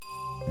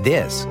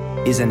This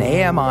is an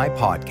AMI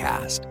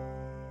podcast.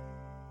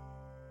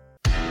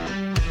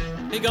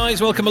 Hey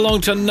guys, welcome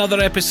along to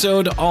another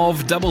episode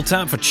of Double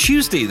Tap for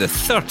Tuesday, the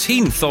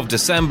 13th of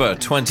December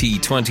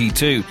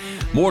 2022.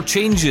 More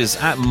changes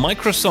at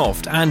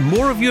Microsoft and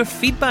more of your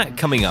feedback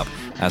coming up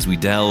as we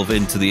delve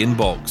into the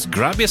inbox.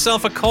 Grab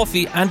yourself a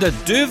coffee and a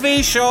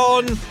duvet,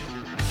 Sean.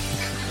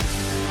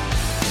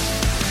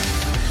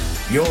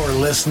 You're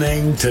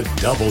listening to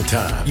Double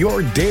Tap,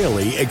 your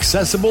daily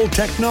accessible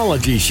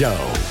technology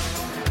show.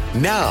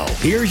 Now,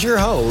 here's your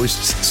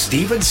hosts,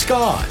 Stephen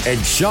Scott and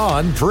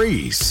Sean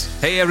Priest.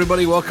 Hey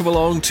everybody, welcome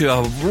along to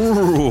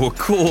a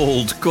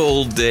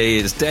cold day.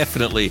 It's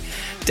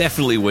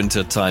definitely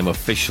winter time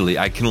officially.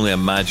 I can only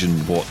imagine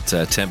what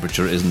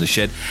temperature it is in the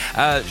shed.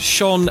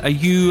 Sean, are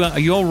you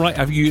all right?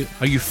 Are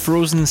you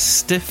frozen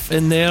stiff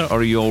in there, or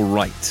are you all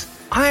right?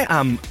 I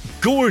am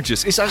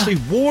gorgeous. It's actually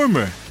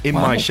warmer in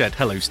my shed.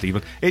 Hello,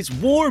 Stephen. It's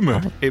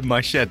warmer in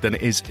my shed than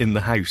it is in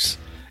the house.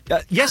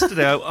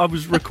 Yesterday, I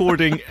was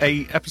recording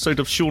a episode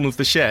of Shaun of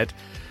the Shed,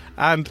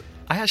 and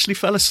I actually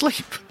fell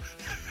asleep.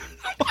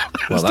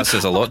 Well, that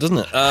says a lot, doesn't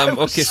it?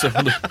 Okay, so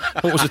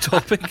what was the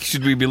topic?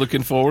 Should we be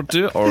looking forward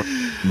to it or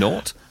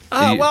not?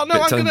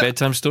 Telling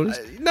bedtime stories?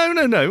 No.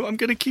 I'm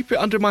going to keep it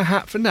under my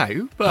hat for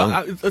now.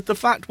 But the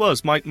fact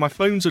was, my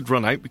phones had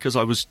run out because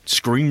I was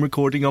screen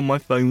recording on my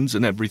phones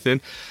and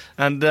everything.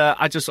 And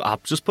I'll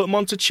just put them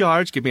on to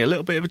charge, give me a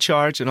little bit of a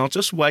charge, and I'll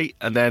just wait.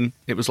 And then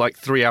it was like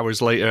 3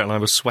 hours later, and I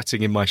was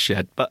sweating in my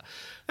shed. But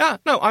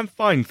no, I'm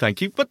fine,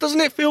 thank you. But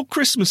doesn't it feel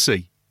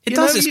Christmassy? It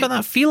does. It's got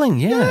that feeling,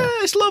 yeah. Yeah,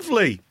 it's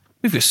lovely.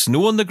 We've got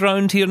snow on the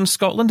ground here in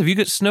Scotland. Have you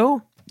got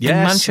snow?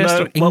 Yes, in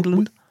Manchester,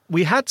 England?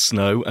 We had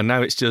snow, and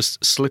now it's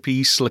just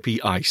slippy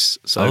ice.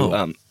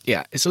 So,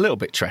 it's a little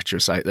bit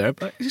treacherous out there,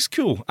 but it's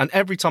cool. And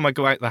every time I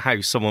go out the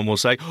house, someone will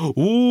say,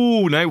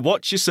 "Ooh, now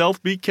watch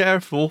yourself, be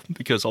careful,"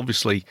 because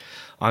obviously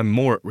I'm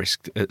more at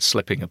risk at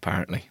slipping,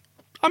 apparently.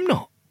 I'm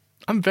not.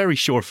 I'm very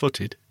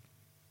sure-footed.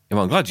 Yeah,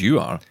 well, I'm glad you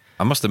are.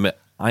 I must admit,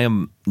 I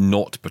am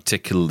not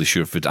particularly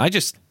sure-footed. I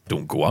just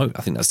don't go out.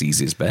 I think that's the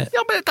easiest bet.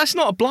 Yeah, but that's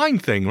not a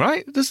blind thing,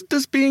 right?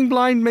 Does being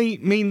blind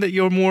mean that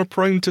you're more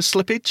prone to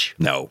slippage?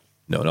 No,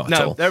 not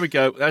at all. There we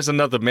go. There's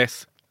another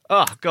myth.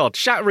 Oh, God,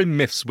 shattering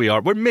myths we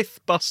are. We're myth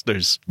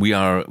busters. We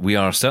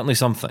are certainly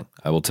something,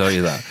 I will tell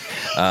you that.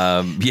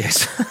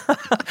 Yes.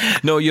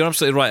 No, you're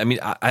absolutely right. I mean,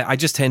 I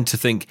just tend to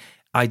think,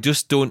 I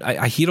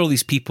hear all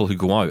these people who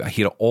go out. I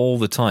hear all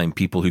the time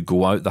people who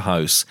go out the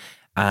house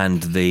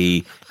and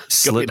they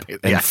slip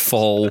and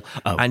fall.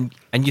 Oh. And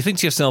you think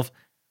to yourself,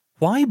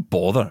 why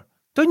bother?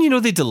 Don't you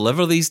know they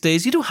deliver these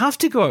days? You don't have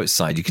to go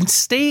outside. You can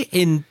stay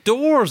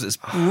indoors. It's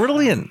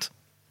brilliant.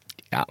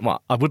 Yeah,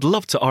 well, I would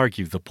love to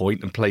argue the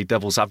point and play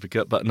devil's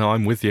advocate, but no,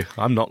 I'm with you.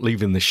 I'm not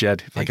leaving the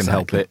shed if I can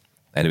help it.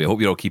 Anyway, I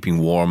hope you're all keeping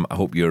warm. I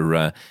hope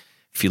you're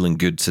feeling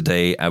good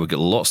today. We've got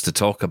lots to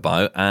talk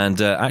about. And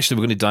actually,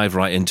 we're going to dive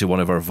right into one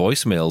of our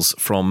voicemails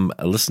from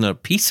a listener,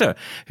 Peter,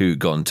 who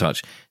got in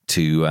touch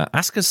to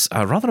ask us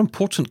a rather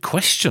important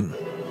question.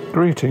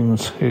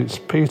 Greetings, it's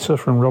Peter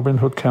from Robin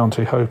Hood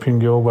County, hoping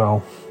you're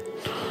well.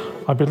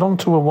 I belong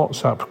to a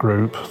WhatsApp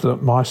group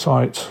that my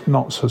site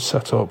Knots has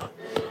set up,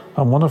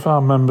 and one of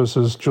our members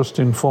has just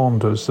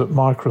informed us that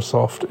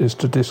Microsoft is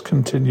to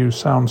discontinue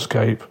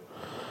Soundscape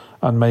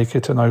and make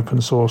it an open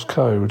source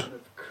code.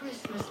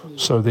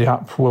 So the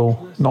app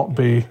will not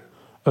be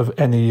of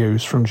any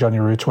use from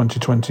January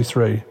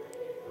 2023.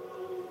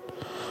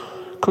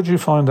 Could you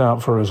find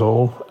out for us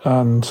all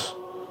and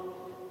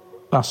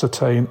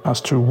ascertain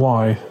as to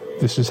why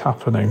this is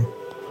happening?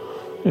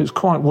 It's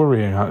quite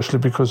worrying actually,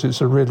 because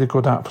it's a really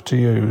good app to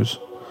use.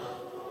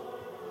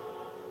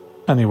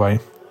 Anyway,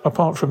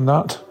 apart from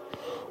that,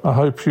 I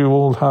hope you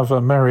all have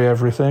a merry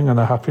everything and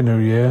a happy new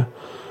year.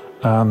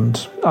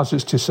 And as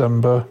it's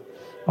December,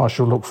 I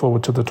shall look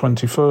forward to the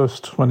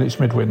 21st when it's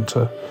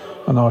midwinter,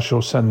 and I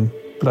shall send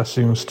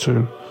blessings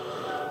to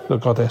the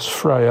goddess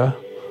Freya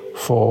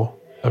for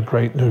a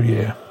great new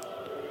year.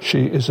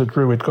 She is a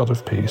druid god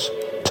of peace.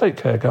 Take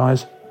care,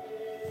 guys.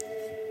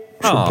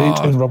 From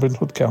Pete in Robin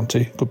Hood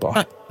County.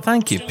 Goodbye.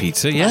 Thank you,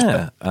 Peter.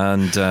 Yeah.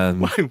 And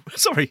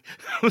sorry,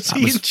 was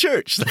he in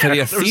church? Very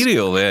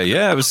ethereal there.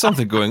 Yeah, there was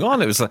something going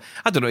on. It was like,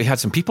 I don't know, he had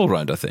some people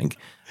around, I think,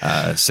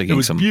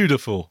 singing some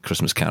beautiful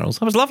Christmas carols.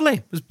 That was lovely.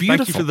 It was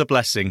beautiful. Thank you for the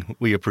blessing.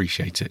 We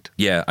appreciate it.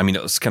 Yeah, I mean,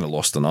 it was kind of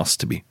lost on us,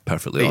 to be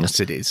perfectly honest.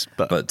 Yes, it is.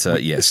 But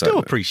yes, still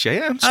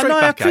appreciate it.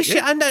 I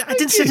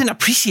didn't say I didn't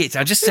appreciate it.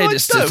 I just said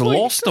it's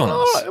lost on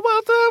us.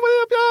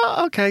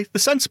 Well, okay. The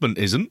sentiment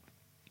isn't.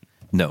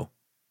 No.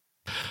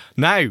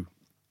 Now,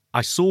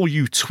 I saw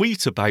you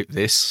tweet about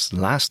this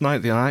last night,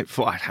 the night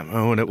before. I don't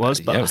know when it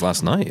was, but it was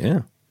last night.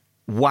 Yeah.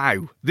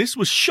 Wow, this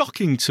was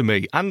shocking to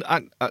me. And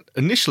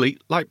initially,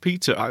 like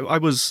Peter, I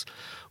was,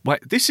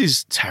 this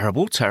is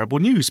terrible, terrible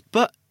news.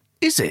 But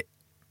is it?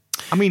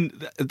 I mean,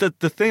 the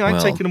thing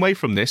I've taken away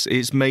from this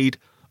is made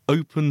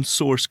open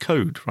source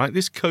code, right?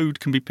 This code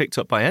can be picked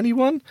up by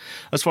anyone,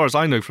 as far as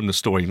I know from the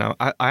story. Now,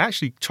 I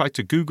actually tried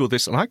to Google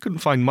this, and I couldn't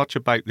find much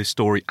about this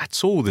story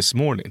at all this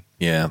morning.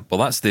 Yeah, well,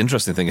 that's the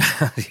interesting thing.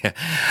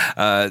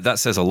 That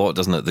says a lot,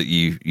 doesn't it, that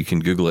you can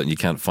Google it and you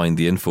can't find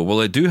the info.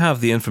 Well, I do have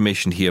the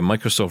information here.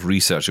 Microsoft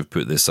Research have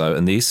put this out,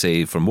 and they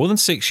say for more than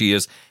 6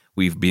 years,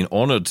 we've been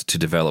honoured to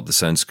develop the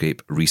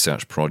Soundscape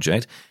Research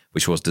Project,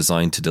 which was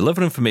designed to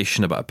deliver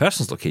information about a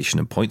person's location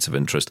and points of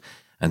interest,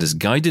 and has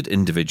guided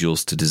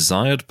individuals to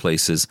desired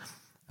places,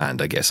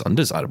 and I guess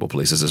undesirable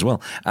places as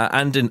well,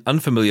 and in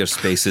unfamiliar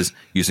spaces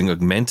using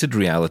augmented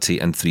reality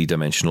and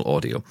three-dimensional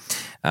audio.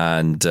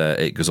 And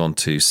it goes on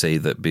to say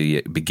that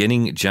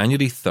beginning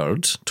January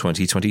 3rd,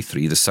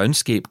 2023, the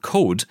Soundscape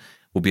code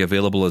will be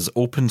available as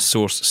open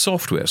source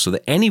software so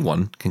that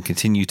anyone can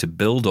continue to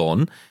build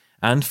on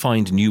and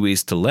find new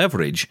ways to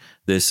leverage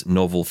this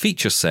novel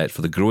feature set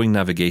for the growing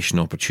navigation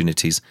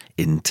opportunities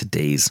in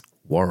today's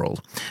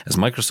world. As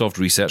Microsoft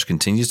Research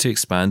continues to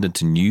expand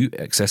into new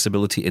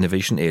accessibility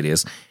innovation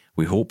areas,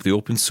 we hope the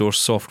open source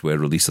software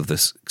release of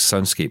this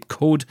Soundscape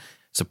code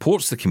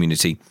supports the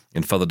community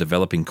in further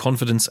developing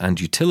confidence and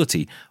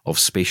utility of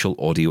spatial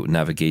audio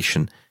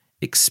navigation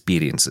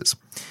experiences.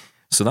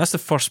 So that's the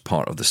first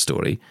part of the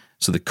story.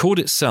 So the code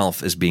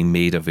itself is being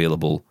made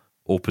available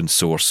open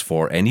source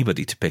for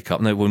anybody to pick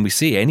up. Now, when we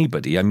say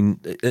anybody, I mean,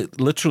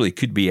 it literally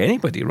could be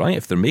anybody, right?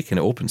 If they're making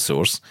it open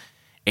source,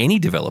 any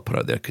developer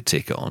out there could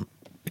take it on.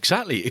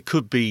 Exactly. It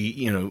could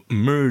be,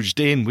 merged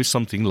in with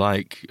something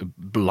like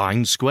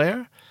Blind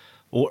Square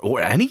or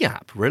any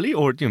app, really,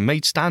 or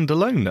made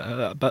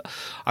standalone. But,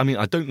 I mean,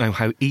 I don't know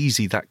how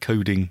easy that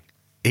coding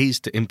is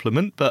to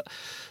implement, but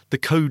the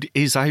code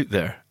is out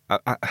there.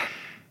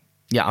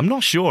 Yeah, I'm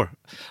not sure.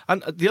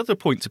 And the other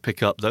point to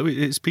pick up, though,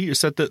 is Peter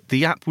said that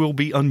the app will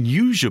be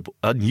unusable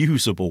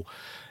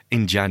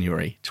in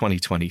January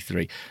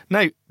 2023.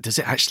 Now, does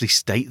it actually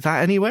state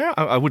that anywhere?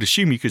 I would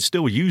assume you could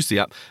still use the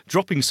app.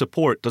 Dropping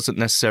support doesn't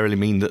necessarily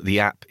mean that the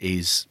app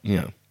is,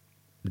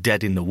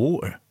 dead in the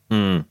water.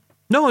 No,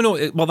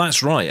 well,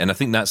 that's right. And I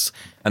think that's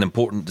an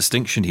important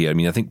distinction here. I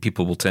mean, I think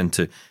people will tend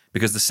to,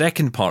 because the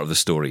second part of the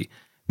story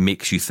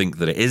makes you think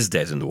that it is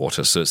dead in the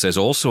water. So it says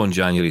also on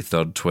January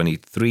 3rd,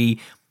 2023,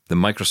 the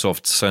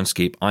Microsoft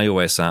Soundscape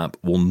iOS app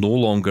will no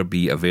longer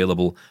be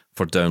available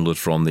for download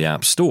from the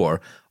App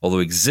Store, although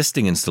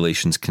existing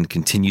installations can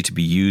continue to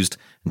be used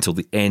until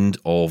the end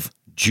of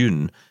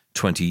June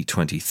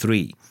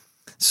 2023.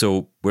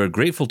 So we're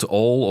grateful to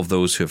all of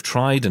those who have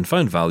tried and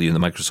found value in the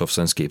Microsoft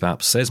Soundscape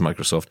app, says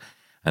Microsoft,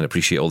 and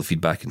appreciate all the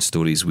feedback and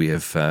stories we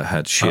have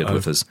had shared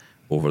with us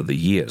over the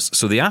years.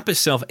 So the app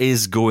itself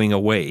is going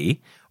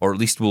away, or at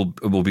least will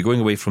be going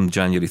away from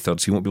January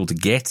 3rd, so you won't be able to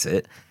get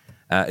it.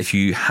 If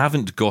you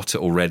haven't got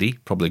it already,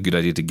 probably a good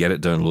idea to get it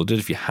downloaded.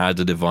 If you had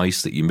a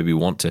device that you maybe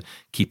want to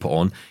keep it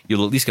on,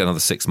 you'll at least get another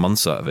 6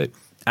 months out of it.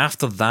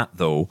 After that,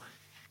 though,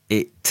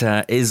 it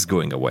is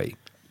going away.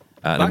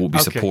 And it won't be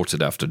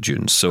supported after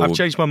June. So I've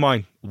changed my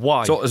mind.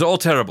 Why? So it's all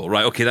terrible,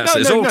 right? Okay,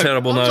 it's all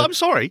terrible now. I'm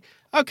sorry.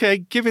 Okay,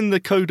 giving the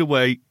code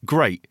away,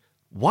 great.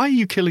 Why are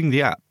you killing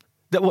the app?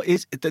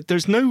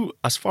 There's no,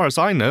 as far as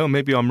I know, and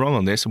maybe I'm wrong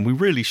on this, and we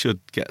really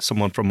should get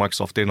someone from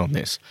Microsoft in on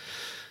this.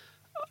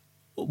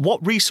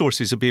 What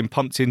resources are being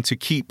pumped in to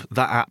keep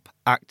that app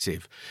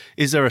active?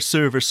 Is there a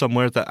server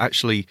somewhere that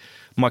actually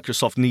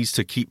Microsoft needs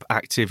to keep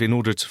active in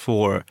order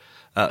for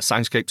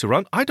Soundscape to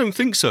run? I don't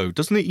think so.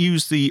 Doesn't it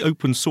use the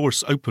open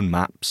source Open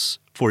Maps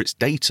for its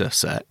data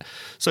set?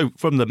 So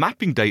from the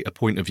mapping data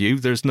point of view,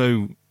 there's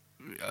no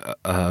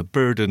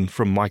burden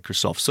from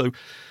Microsoft. So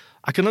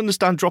I can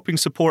understand dropping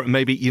support and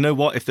maybe,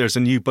 if there's a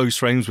new Bose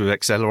frames with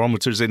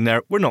accelerometers in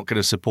there, we're not going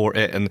to support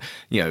it. And,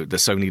 the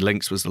Sony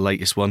Lynx was the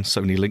latest one,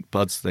 Sony Link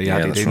Buds, they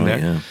added in there.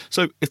 Yeah.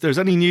 So if there's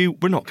any new,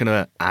 we're not going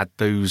to add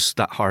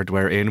that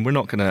hardware in. We're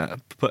not going to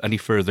put any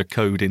further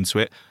code into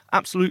it.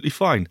 Absolutely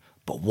fine.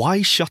 But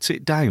why shut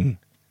it down?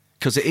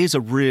 Because it is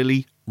a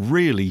really,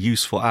 really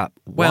useful app.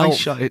 Why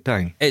shut it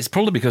down? It's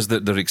probably because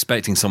they're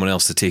expecting someone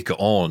else to take it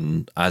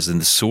on, as in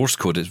the source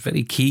code. It's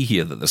very key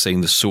here that they're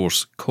saying the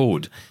source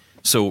code.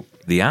 So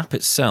the app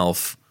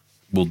itself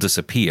will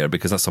disappear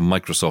because that's a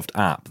Microsoft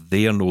app.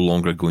 They are no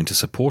longer going to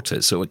support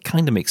it. So it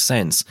kind of makes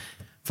sense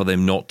for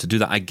them not to do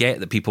that. I get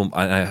that people,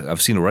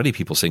 I've seen already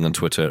people saying on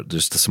Twitter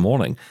just this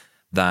morning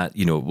that,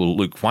 well,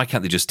 look, why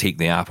can't they just take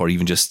the app or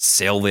even just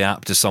sell the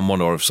app to someone?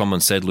 Or if someone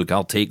said, look,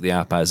 I'll take the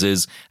app as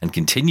is and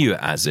continue it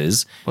as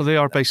is. Well, they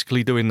are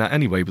basically doing that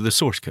anyway with the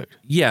source code.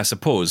 Yeah, I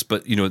suppose.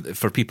 But,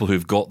 for people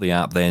who've got the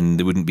app, then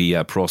there wouldn't be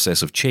a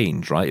process of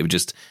change, right?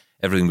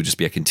 Everything would just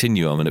be a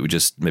continuum and it would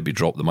just maybe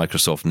drop the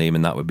Microsoft name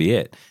and that would be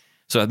it.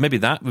 So maybe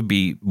that would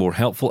be more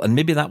helpful and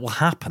maybe that will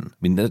happen. I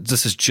mean,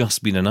 this has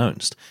just been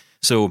announced.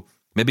 So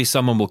maybe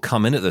someone will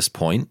come in at this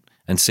point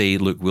and say,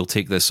 look, we'll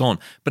take this on.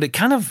 But it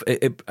kind of,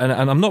 and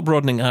I'm not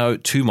broadening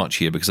out too much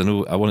here because I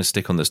know I want to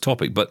stick on this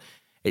topic, but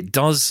it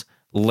does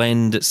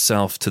lend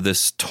itself to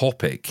this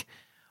topic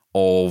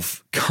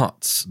of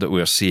cuts that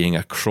we're seeing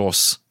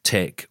across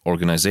tech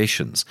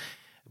organizations.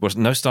 We're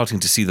now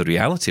starting to see the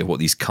reality of what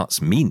these cuts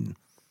mean.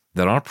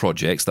 there are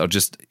projects that are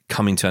just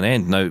coming to an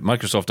end. Now,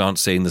 Microsoft aren't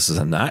saying this is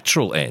a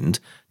natural end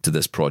to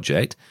this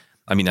project.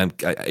 I mean, I'm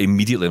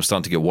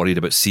starting to get worried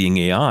about Seeing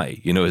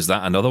AI. Is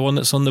that another one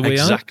that's on the way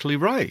out?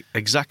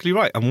 Exactly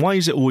right. And why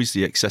is it always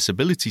the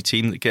accessibility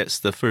team that gets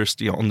the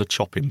first on the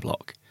chopping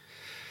block?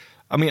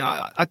 I mean,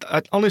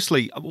 I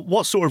honestly,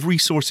 what sort of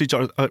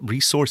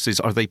resources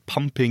are they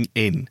pumping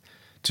in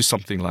to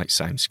something like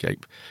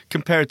Soundscape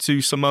compared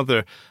to some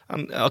other,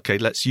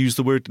 let's use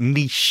the word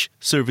niche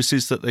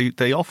services that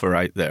they offer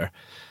out there?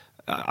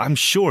 I'm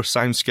sure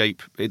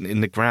Soundscape,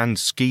 in the grand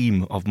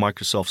scheme of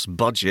Microsoft's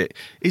budget,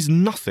 is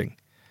nothing.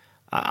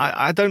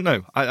 I don't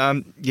know.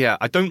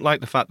 I don't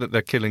like the fact that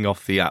they're killing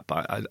off the app.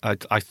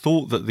 I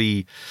thought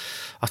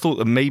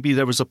that maybe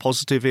there was a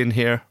positive in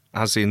here,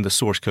 as in the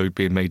source code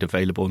being made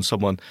available, and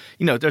someone,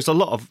 there's a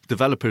lot of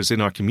developers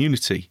in our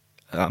community.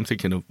 I'm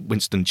thinking of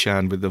Winston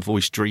Chan with the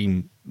Voice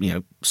Dream,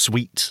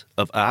 suite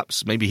of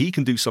apps. Maybe he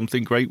can do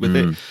something great with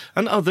it.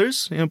 And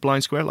others,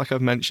 Blind Square, like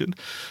I've mentioned,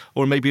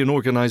 or maybe an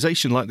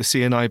organisation like the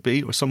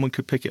CNIB, or someone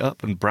could pick it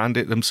up and brand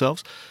it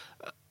themselves.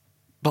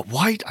 But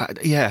why?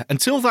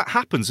 Until that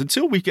happens,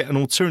 until we get an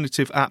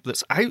alternative app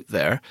that's out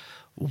there,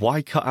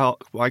 why cut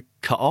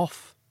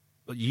off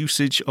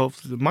usage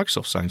of the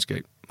Microsoft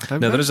Soundscape? Now,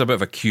 there is a bit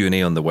of a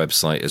Q&A on the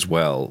website as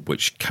well,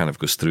 which kind of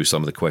goes through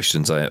some of the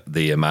questions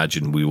they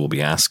imagine we will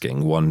be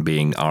asking. One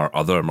being, are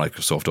other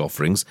Microsoft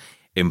offerings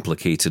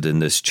implicated in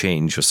this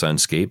change for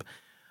Soundscape,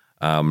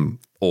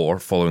 or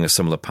following a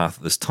similar path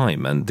at this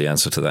time? And the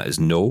answer to that is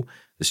no.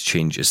 This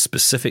change is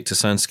specific to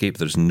Soundscape.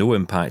 There's no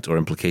impact or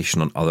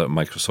implication on other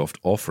Microsoft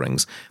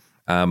offerings.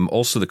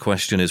 Also, the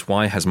question is,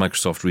 why has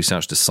Microsoft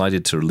Research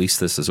decided to release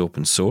this as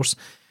open source?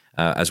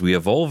 As we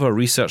evolve our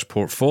research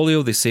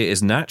portfolio, they say it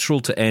is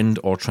natural to end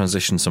or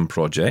transition some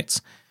projects.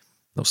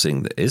 Not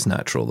saying that it is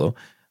natural, though,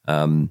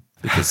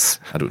 because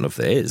I don't know if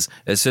there is.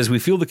 It says, we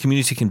feel the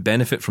community can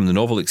benefit from the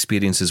novel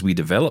experiences we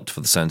developed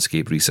for the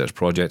Soundscape research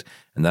project,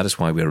 and that is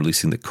why we are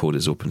releasing the code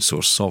as open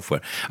source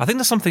software. I think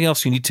there's something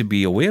else you need to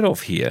be aware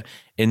of here,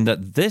 in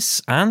that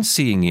this and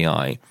Seeing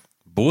AI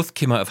both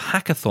came out of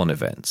hackathon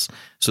events.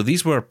 So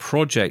these were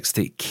projects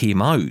that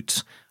came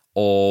out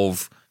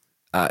of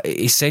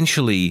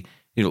essentially,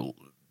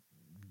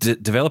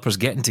 developers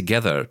getting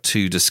together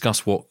to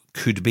discuss what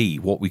could be,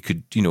 what we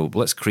could,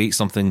 let's create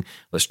something,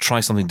 let's try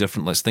something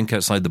different, let's think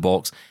outside the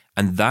box.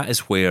 And that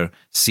is where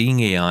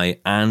Seeing AI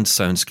and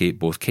Soundscape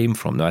both came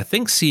from. Now, I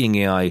think Seeing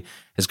AI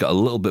has got a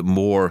little bit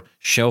more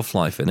shelf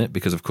life in it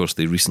because, of course,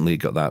 they recently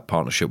got that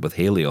partnership with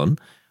Halion,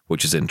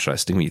 which is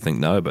interesting when you think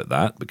now about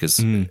that, because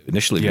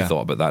initially we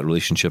thought about that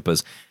relationship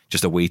as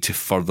just a way to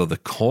further the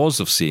cause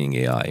of Seeing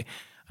AI.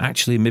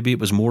 Actually, maybe it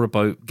was more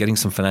about getting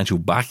some financial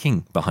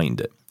backing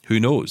behind it. Who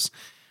knows?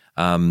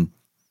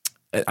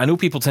 I know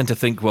people tend to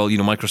think, well,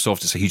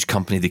 Microsoft is a huge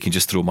company, they can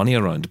just throw money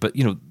around. But,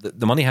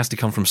 the money has to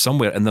come from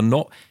somewhere, and they're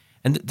not.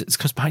 And it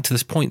comes back to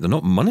this point, they're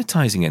not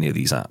monetizing any of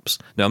these apps.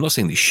 Now, I'm not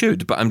saying they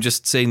should, but I'm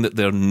just saying that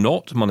they're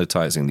not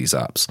monetizing these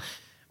apps.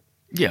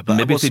 Yeah, but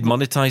maybe if they'd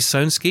monetize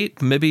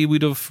Soundscape, maybe we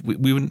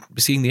wouldn't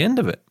be seeing the end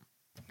of it.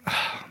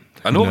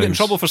 I know I'll get in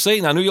trouble for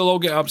saying that. I know you'll all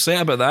get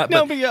upset about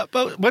that.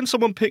 But when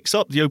someone picks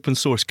up the open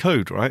source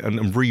code, right, and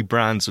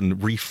rebrands and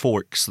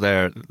reforks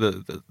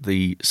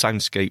the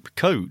Soundscape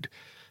code,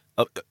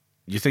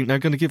 you think they're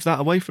going to give that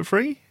away for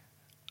free?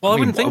 Well, I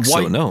wouldn't think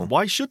so, no.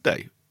 Why should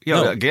they?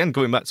 Again,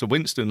 going back to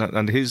Winston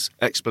and his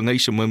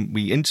explanation when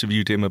we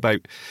interviewed him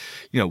about,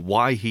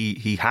 why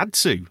he had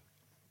to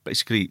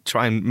basically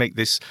try and make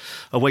this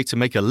a way to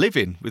make a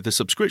living with the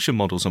subscription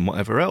models and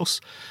whatever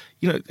else.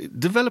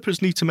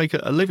 Developers need to make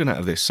a living out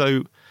of this.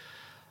 So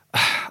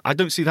I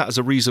don't see that as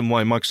a reason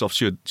why Microsoft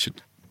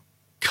should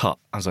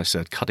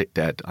cut it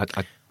dead.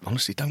 I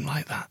honestly don't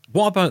like that.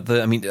 What about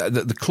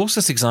the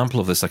closest example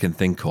of this I can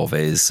think of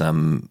is,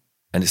 and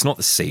it's not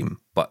the same,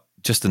 but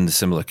just in the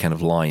similar kind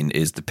of line,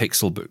 is the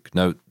Pixelbook.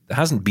 Now, there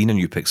hasn't been a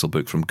new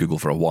Pixelbook from Google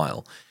for a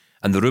while,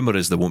 and the rumour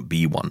is there won't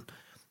be one,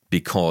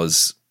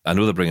 because I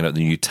know they're bringing out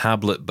the new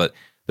tablet, but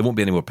there won't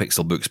be any more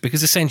Pixelbooks,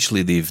 because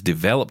essentially they've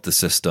developed the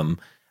system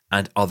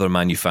and other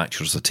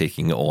manufacturers are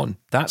taking it on.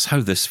 That's how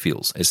this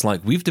feels. It's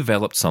like, we've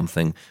developed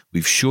something,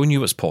 we've shown you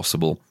what's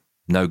possible,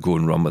 now go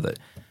and run with it.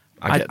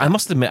 I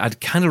must admit,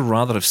 I'd kind of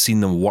rather have seen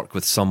them work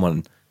with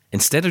someone,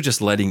 instead of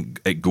just letting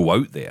it go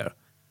out there.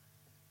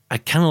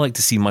 I'd kind of like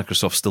to see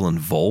Microsoft still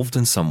involved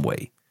in some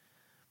way.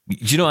 Do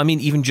you know what I mean?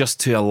 Even just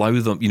to allow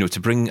them, to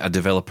bring a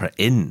developer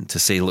in to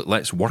say, look,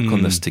 let's work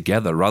on this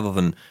together, rather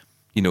than,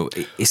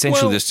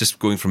 essentially this just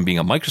going from being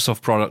a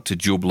Microsoft product to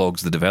Joe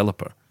Bloggs, the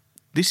developer.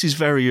 This is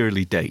very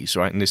early days,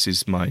 right? And this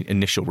is my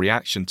initial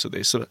reaction to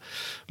this. So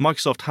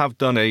Microsoft have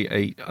done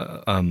a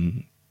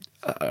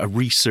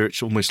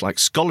research, almost like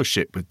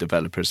scholarship with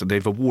developers, and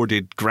they've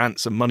awarded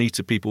grants and money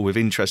to people with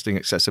interesting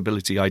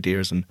accessibility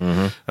ideas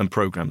and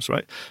programs,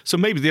 right? So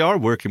maybe they are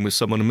working with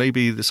someone, and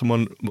maybe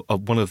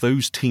one of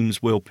those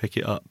teams will pick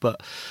it up.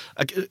 But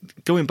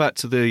going back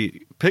to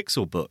the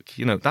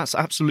Pixelbook, that's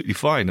absolutely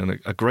fine and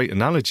a great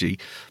analogy,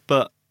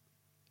 but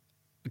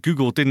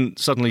Google didn't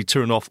suddenly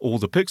turn off all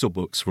the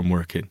Pixelbooks from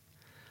working.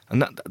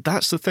 And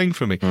that's the thing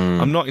for me.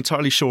 I'm not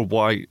entirely sure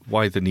why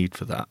the need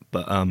for that.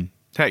 But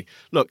hey,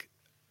 look,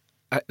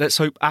 let's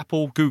hope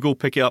Apple, Google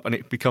pick it up and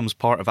it becomes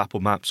part of Apple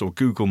Maps or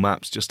Google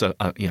Maps, just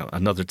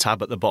another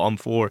tab at the bottom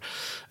for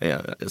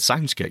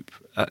Soundscape.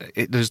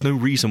 There's no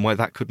reason why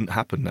that couldn't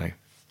happen now.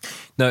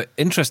 Now,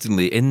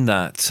 interestingly, in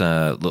that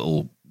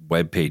little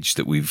webpage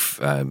that we've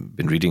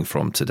been reading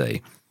from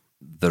today,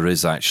 there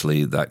is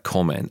actually that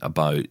comment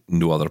about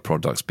no other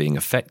products being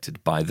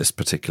affected by this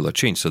particular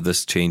change. So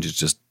this change is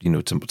just, to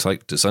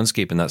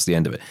Soundscape, and that's the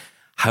end of it.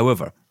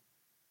 However,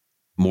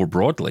 more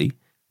broadly,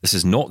 this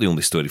is not the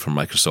only story from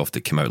Microsoft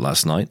that came out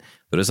last night.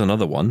 There is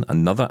another one.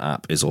 Another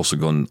app is also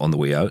gone on the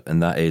way out,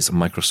 and that is a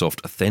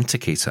Microsoft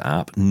Authenticator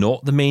app,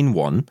 not the main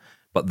one,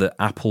 but the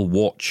Apple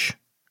Watch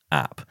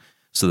app.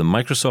 So the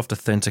Microsoft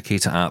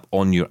Authenticator app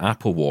on your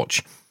Apple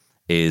Watch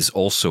is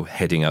also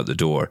heading out the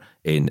door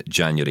in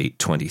January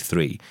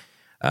 23.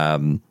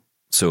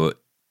 So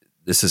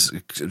this has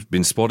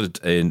been spotted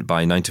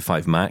by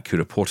 9to5Mac, who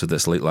reported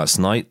this late last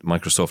night.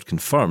 Microsoft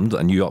confirmed that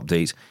a new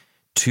update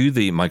to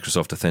the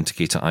Microsoft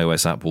Authenticator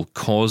iOS app will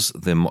cause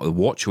the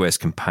watchOS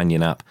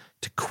companion app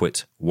to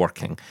quit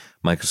working.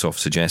 Microsoft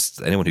suggests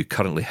that anyone who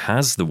currently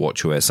has the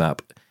watchOS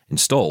app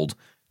installed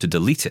to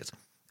delete it,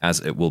 as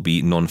it will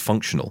be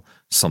non-functional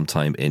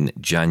sometime in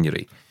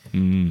January.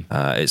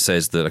 It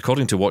says that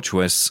according to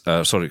Microsoft,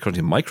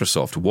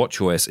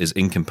 watchOS is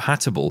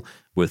incompatible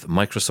with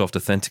Microsoft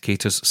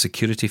Authenticator's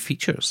security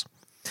features.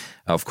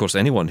 Of course,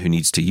 anyone who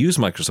needs to use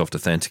Microsoft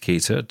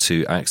Authenticator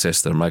to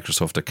access their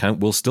Microsoft account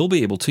will still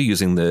be able to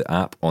using the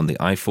app on the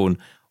iPhone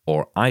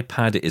or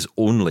iPad. It is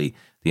only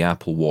the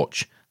Apple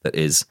Watch that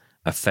is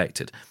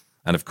affected.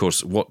 And of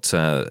course, what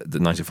the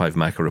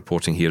 9to5Mac are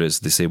reporting here is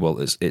they say, well,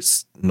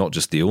 it's not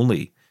just the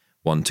only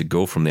one to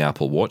go from the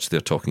Apple Watch.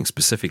 They're talking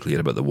specifically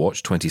about the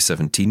Watch.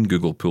 2017,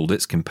 Google pulled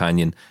its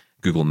companion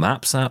Google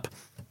Maps app.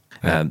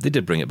 They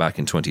did bring it back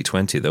in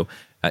 2020, though.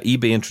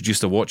 eBay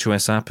introduced a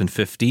watchOS app in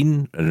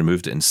 15 and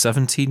removed it in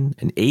 17.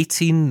 In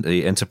 18,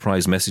 the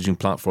enterprise messaging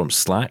platform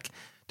Slack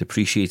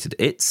depreciated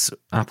its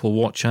Apple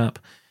Watch app.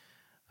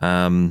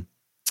 And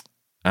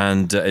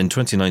in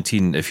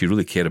 2019, if you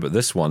really care about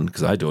this one,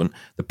 because I don't,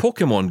 the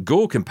Pokemon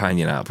Go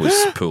companion app was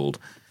pulled.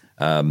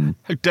 How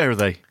dare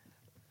they?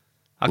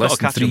 Less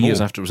than 3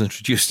 years after it was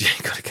introduced. Yeah,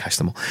 you got to catch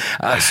them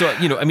all. So,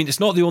 it's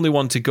not the only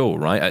one to go,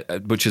 right?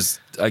 Which is,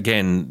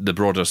 again, the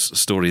broader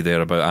story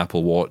there about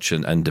Apple Watch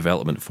and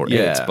development for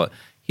it. But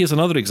here's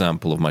another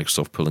example of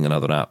Microsoft pulling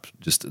another app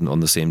just on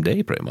the same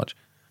day, pretty much.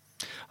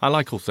 I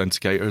like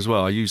Authenticator as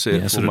well. I use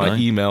it for my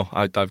email.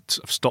 I've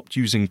stopped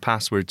using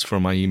passwords for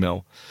my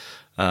email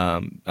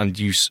and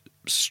use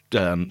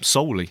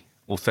solely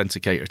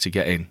Authenticator to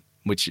get in,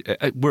 which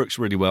it works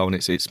really well and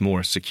it's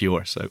more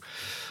secure. So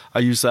I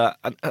use that.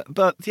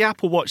 But the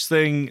Apple Watch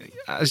thing,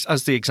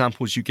 as the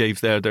examples you gave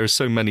there are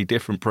so many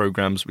different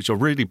programs which are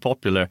really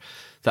popular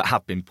that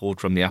have been pulled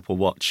from the Apple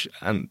Watch.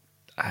 And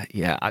I'm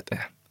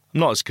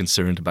not as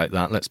concerned about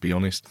that, let's be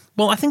honest.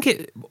 Well, I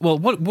think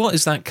what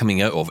is that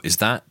coming out of? Is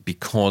that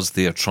because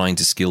they are trying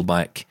to scale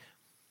back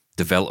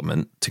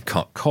development to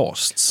cut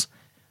costs?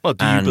 Well,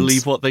 do you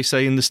believe what they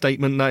say in the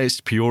statement that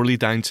it's purely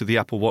down to the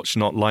Apple Watch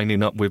not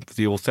lining up with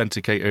the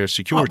Authenticator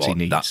security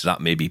needs?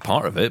 That may be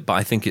part of it, but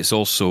I think it's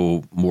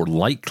also more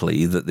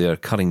likely that they're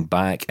cutting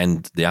back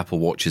and the Apple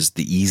Watch is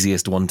the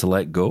easiest one to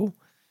let go.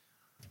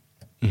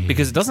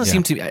 Because it doesn't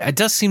seem to be, it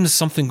does seem there's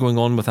something going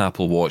on with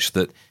Apple Watch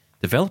that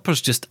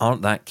developers just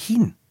aren't that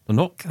keen. They're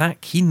not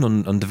that keen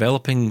on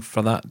developing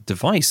for that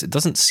device. It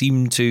doesn't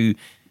seem to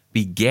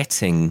be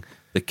getting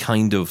the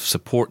kind of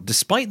support,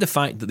 despite the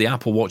fact that the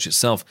Apple Watch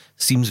itself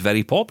seems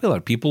very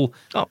popular. People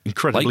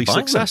incredibly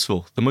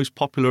successful. The most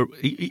popular,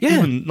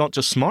 even not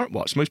just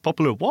smartwatch, most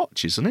popular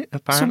watch, isn't it?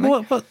 Apparently.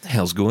 So what the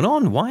hell's going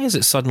on? Why is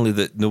it suddenly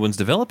that no one's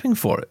developing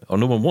for it, or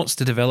no one wants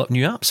to develop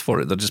new apps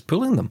for it? They're just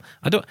pulling them.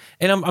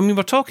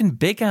 We're talking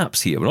big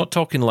apps here. We're not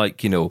talking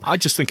like I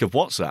just think of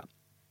WhatsApp.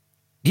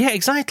 Yeah,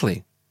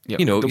 exactly. Yep.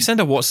 You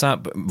send a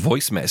WhatsApp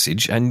voice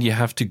message, and you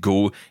have to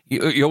go.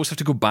 You always have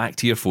to go back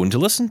to your phone to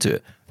listen to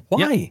it.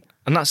 Why? Yep.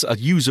 And that's a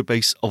user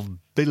base of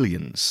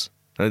billions.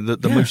 The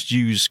most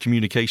used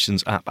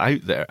communications app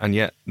out there, and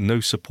yet no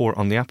support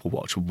on the Apple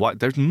Watch. Why?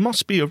 There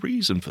must be a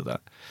reason for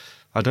that.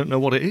 I don't know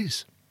what it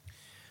is.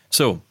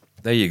 So,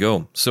 there you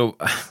go. So,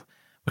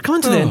 we're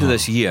coming to the end of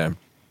this year,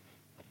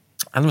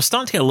 and we're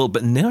starting to get a little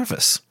bit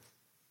nervous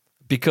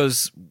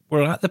because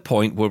we're at the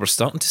point where we're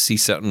starting to see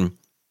certain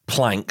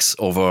planks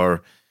of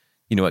our,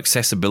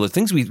 accessibility,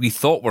 things we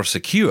thought were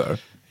secure,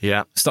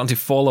 starting to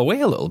fall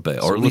away a little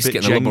bit, or at least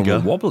getting a little more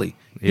wobbly.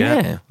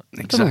 Yeah,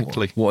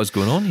 exactly. What is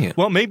going on here?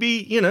 Well,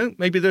 maybe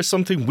there's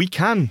something we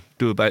can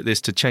do about this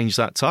to change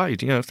that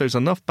tide. If there's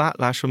enough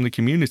backlash from the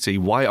community,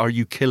 why are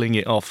you killing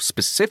it off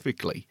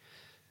specifically?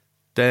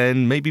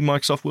 Then maybe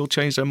Microsoft will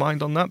change their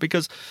mind on that,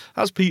 because,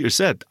 as Peter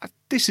said,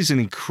 this is an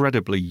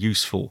incredibly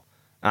useful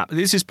app.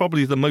 This is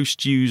probably the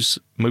most used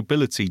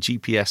mobility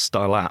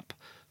GPS-style app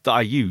that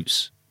I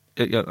use,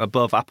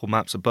 above Apple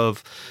Maps,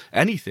 above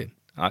anything.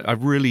 I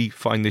really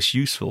find this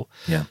useful.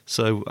 Yeah.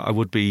 So I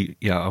would be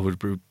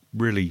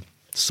really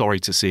Sorry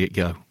to see it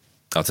go.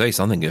 I'll tell you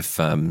something. If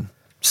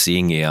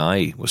Seeing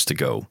AI was to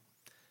go,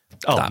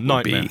 that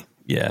nightmare. would be,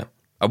 yeah.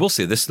 I will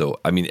say this though.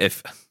 I mean,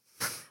 if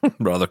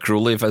rather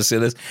cruelly, if I say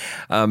this,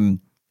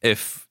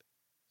 if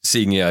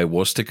Seeing AI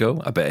was to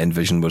go, I bet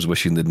Envision was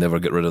wishing they'd never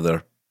get rid of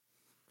their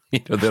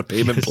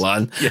payment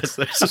plan. Yes,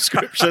 their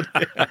subscription.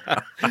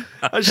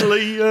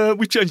 Actually,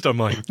 we changed our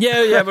mind.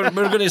 Yeah, we're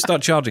going to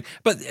start charging.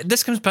 But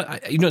this comes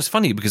back, it's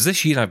funny because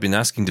this year I've been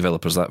asking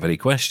developers that very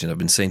question. I've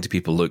been saying to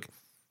people, look,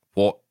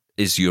 what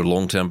is your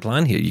long-term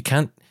plan here? You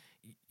can't,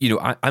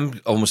 I'm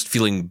almost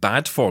feeling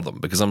bad for them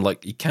because I'm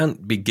like, you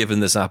can't be giving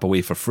this app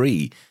away for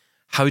free.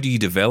 How do you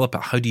develop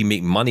it? How do you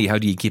make money? How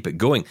do you keep it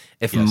going?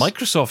 If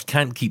Microsoft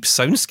can't keep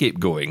Soundscape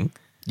going,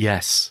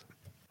 yes,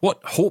 what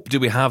hope do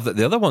we have that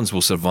the other ones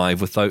will survive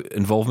without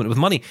involvement with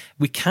money?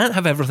 We can't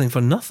have everything for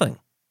nothing.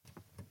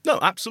 No,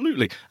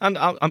 absolutely. And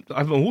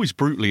I'm always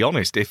brutally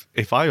honest.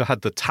 If I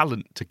had the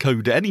talent to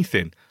code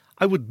anything,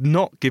 I would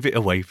not give it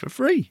away for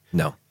free.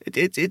 No.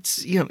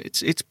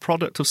 It's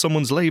product of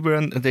someone's labor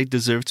and they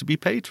deserve to be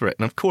paid for it.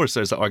 And of course,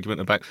 there's that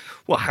argument about,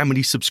 well, how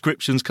many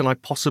subscriptions can I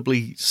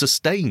possibly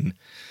sustain?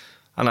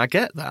 And I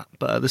get that,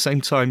 but at the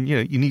same time,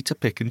 you need to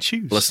pick and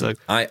choose. Listen,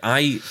 so,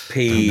 I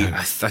pay,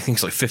 I think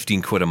it's like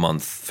 £15 a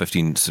month,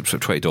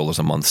 $20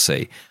 a month,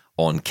 say,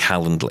 on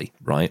Calendly,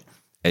 right?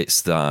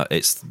 It's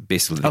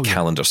basically the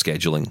calendar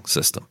scheduling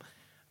system.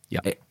 Yeah,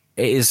 it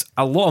is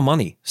a lot of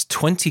money. It's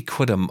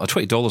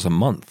 $20 a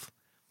month.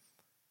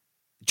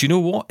 Do you know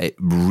what? It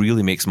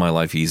really makes my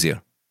life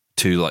easier.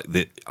 To like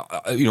the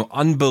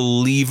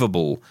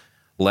unbelievable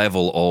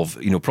level of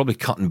probably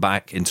cutting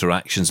back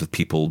interactions with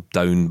people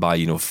down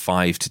by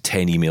 5 to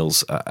 10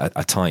 emails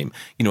a time.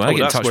 I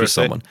get in touch with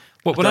someone.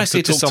 But when I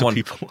say to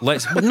someone,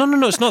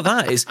 no, it's not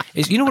that. It's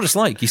what it's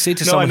like. You say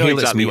to someone, hey,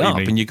 let's meet up,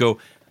 and you go,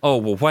 oh,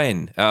 well,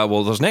 when?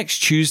 Well, there's next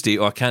Tuesday,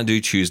 or I can't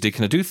do Tuesday.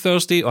 Can I do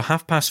Thursday, or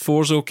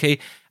 4:30 is okay?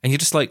 And you're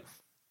just like,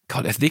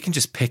 God, if they can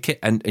just pick it,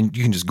 and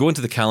you can just go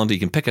into the calendar, you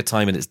can pick a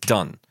time, and it's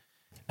done.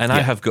 And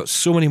I have got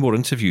so many more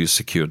interviews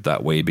secured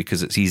that way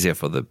because it's easier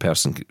for the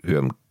person who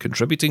I'm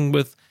contributing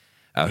with,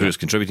 who is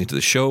contributing to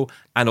the show,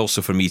 and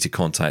also for me to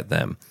contact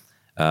them.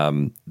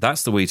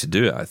 That's the way to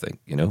do it, I think.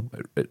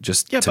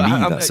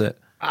 That's it.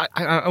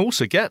 I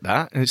also get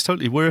that, and it's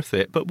totally worth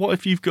it. But what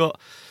if you've got,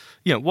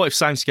 what if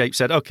Soundscape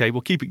said, okay,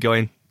 we'll keep it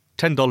going,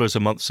 $10 a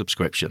month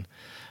subscription.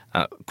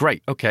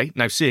 Great, okay.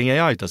 Now Seeing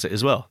AI does it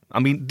as well. I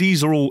mean,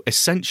 these are all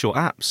essential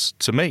apps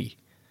to me.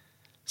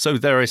 So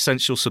they're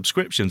essential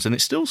subscriptions, and it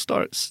still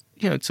starts,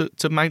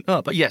 to mount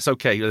up. But yes,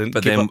 okay,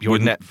 but give up your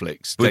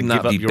Netflix. Wouldn't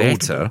that be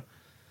better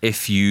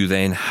if you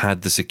then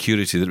had the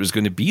security that was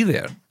going to be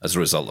there as a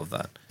result of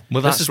that?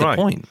 Well, that's right.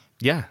 The point.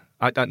 Yeah,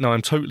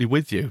 I'm totally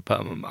with you.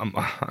 But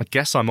I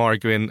guess I'm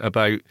arguing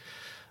about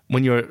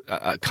when you're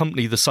a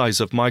company the size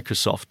of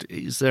Microsoft,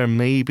 is there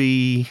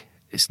maybe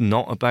it's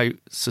not about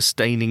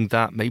sustaining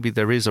that? Maybe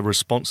there is a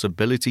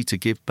responsibility to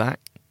give back?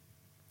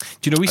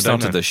 Do you know, we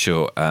started this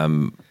show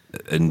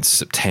in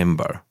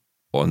September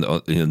on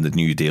the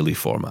new daily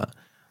format.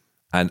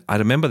 And I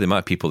remember the amount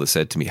of people that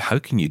said to me, how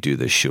can you do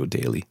this show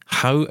daily?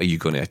 How are you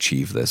going to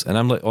achieve this? And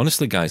I'm like,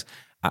 honestly, guys,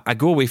 I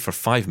go away for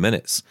 5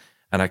 minutes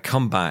and I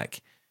come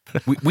back.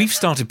 We've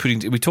started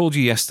we told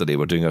you yesterday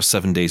we're doing our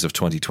 7 days of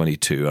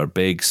 2022, our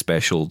big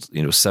special,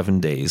 7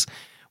 days.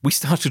 We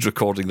started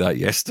recording that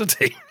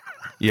yesterday.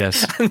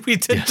 Yes. And we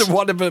did the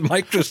one about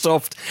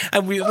Microsoft.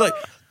 And we like,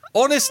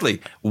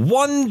 honestly,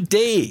 1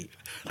 day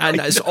and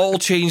it's all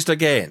changed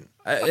again.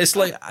 It's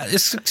like,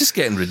 it's just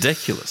getting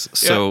ridiculous.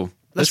 So...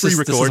 Let's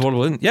re-record.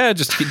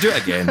 Just do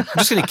it again. I'm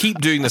just going to keep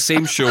doing the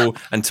same show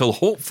until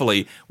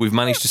hopefully we've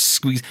managed to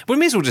squeeze. We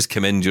may as well just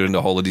come in during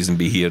the holidays and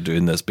be here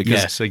doing this because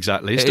yes,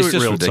 exactly. It's just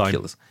real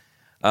ridiculous.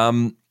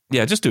 Time.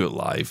 Just do it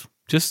live.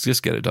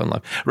 Just get it done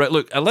live. Right,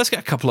 look, let's get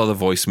a couple other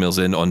voicemails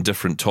in on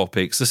different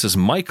topics. This is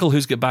Michael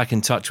who's got back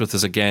in touch with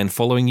us again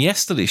following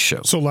yesterday's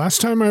show. So last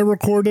time I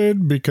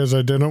recorded because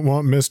I didn't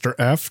want Mr.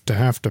 F to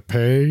have to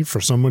pay for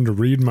someone to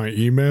read my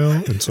email.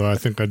 And so I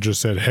think I just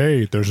said,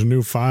 hey, there's a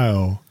new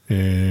file.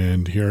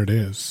 And here it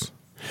is.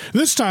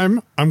 This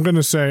time, I'm going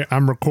to say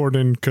I'm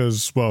recording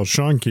because, well,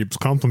 Sean keeps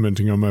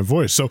complimenting on my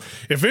voice. So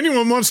if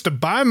anyone wants to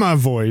buy my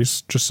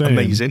voice, just saying,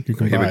 amazing. You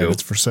can buy it.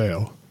 It's for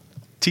sale.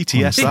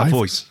 TTS, that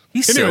voice.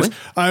 Anyways,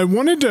 I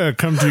wanted to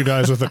come to you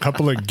guys with a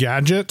couple of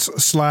gadgets /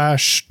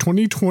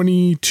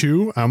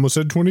 2022. I almost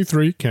said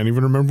 23. Can't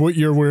even remember what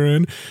year we're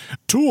in.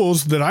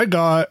 Tools that I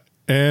got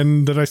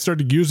and that I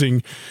started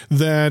using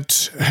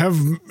that have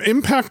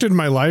impacted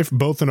my life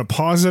both in a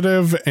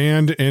positive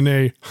and in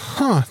a,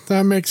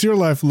 that makes your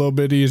life a little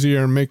bit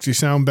easier and makes you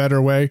sound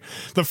better way.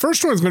 The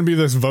first one is going to be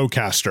this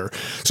Vocaster.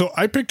 So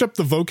I picked up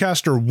the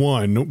Vocaster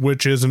 1,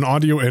 which is an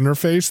audio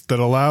interface that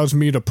allows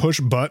me to push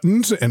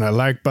buttons, and I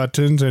like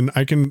buttons, and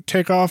I can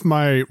take off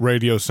my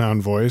radio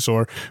sound voice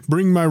or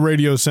bring my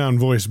radio sound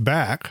voice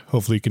back.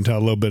 Hopefully you can tell a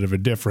little bit of a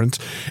difference.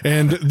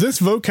 And this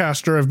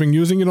Vocaster, I've been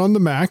using it on the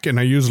Mac, and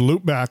I use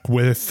Loopback with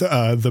with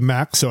the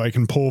Mac so I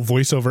can pull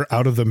VoiceOver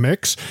out of the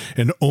mix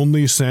and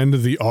only send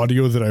the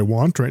audio that I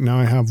want. Right now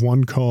I have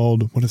one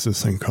called, what is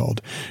this thing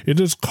called? It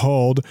is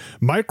called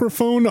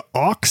Microphone,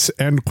 Aux,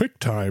 and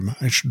QuickTime.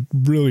 I should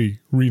really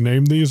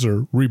rename these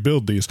or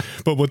rebuild these.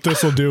 But what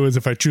this will do is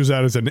if I choose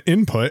that as an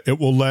input, it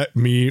will let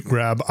me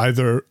grab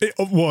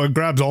it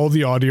grabs all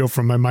the audio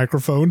from my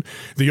microphone,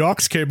 the aux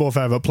cable if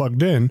I have it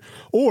plugged in,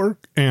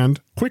 and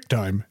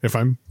QuickTime if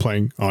I'm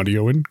playing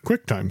audio in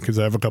QuickTime, because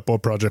I have a couple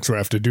of projects where I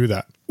have to do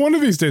that. One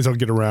of these days I'll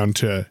get around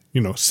to,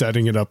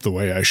 setting it up the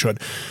way I should.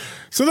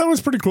 So that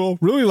was pretty cool.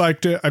 Really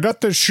liked it. I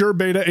got the Shure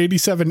Beta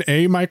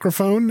 87A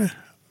microphone.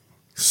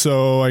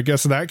 So I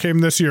guess that came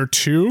this year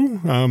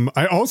too.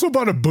 I also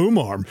bought a boom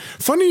arm.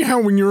 Funny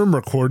how when you're in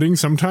recording,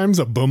 sometimes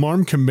a boom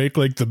arm can make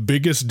like the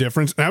biggest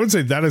difference. And I would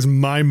say that is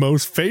my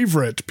most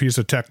favorite piece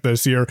of tech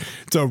this year.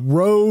 It's a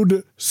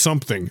Rode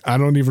something. I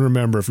don't even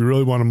remember. If you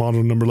really want a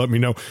model number, let me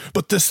know.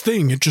 But this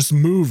thing, it just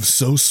moves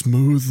so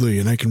smoothly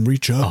and I can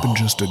reach up and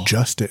just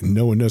adjust it and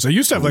no one knows. I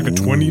used to have like a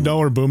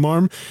 $20 boom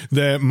arm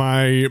that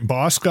my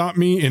boss got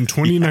me in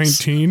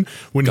 2019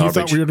 when he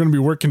thought we were going to be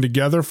working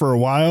together for a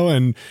while.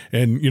 And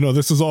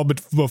this is all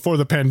before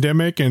the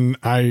pandemic, and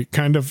I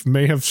kind of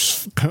may have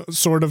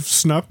sort of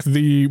snuck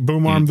the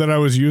boom arm that I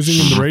was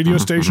using in the radio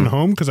station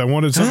home because I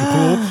wanted something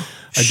cool.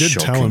 I did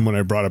tell him when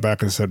I brought it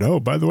back and said, oh,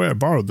 by the way, I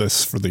borrowed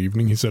this for the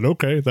evening. He said,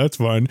 okay, that's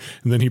fine.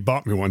 And then he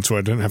bought me one so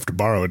I didn't have to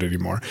borrow it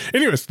anymore.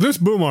 Anyways, this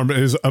boom arm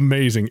is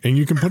amazing, and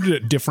you can put it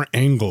at different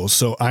angles.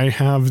 So I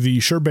have the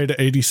Shure Beta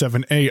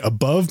 87A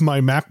above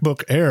my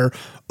MacBook Air.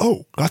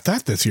 Oh, got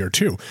that this year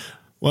too.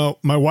 Well,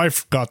 my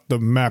wife got the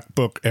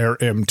MacBook Air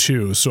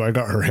M2, so I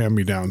got her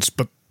hand-me-downs,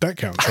 but that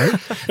counts,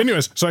 right?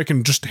 Anyways, so I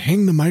can just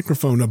hang the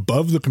microphone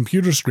above the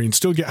computer screen,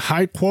 still get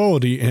high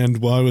quality, and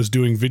while I was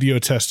doing video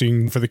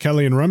testing for the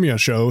Kelly and Ramya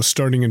show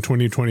starting in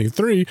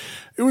 2023,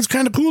 it was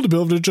kind of cool to be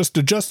able to just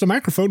adjust the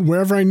microphone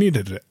wherever I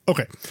needed it.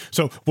 Okay,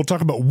 so we'll talk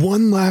about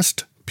one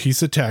last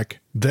piece of tech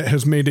that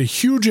has made a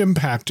huge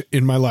impact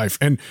in my life.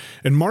 And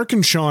Mark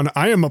and Sean,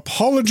 I am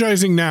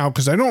apologizing now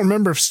because I don't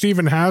remember if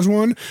Steven has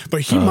one,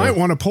 but he might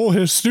want to pull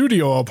his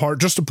studio apart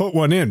just to put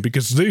one in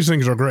because these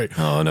things are great.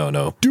 Oh,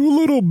 no. Do a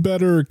little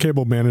better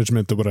cable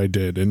management than what I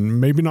did, and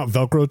maybe not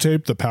Velcro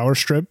tape the power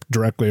strip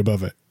directly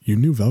above it. You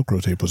knew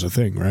Velcro tape was a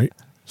thing, right?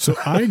 So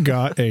I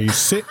got a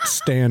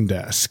sit-stand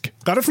desk.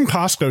 Got it from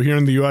Costco here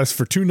in the U.S.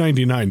 for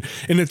 $2.99,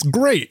 and it's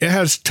great. It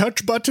has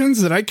touch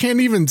buttons that I can't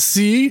even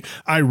see.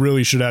 I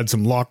really should add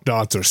some lock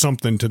dots or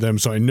something to them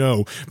so I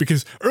know,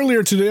 because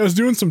earlier today I was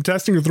doing some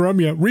testing with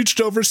Ramya,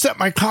 reached over, set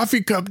my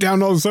coffee cup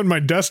down, all of a sudden my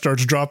desk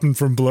starts dropping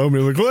from below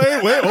me. Like,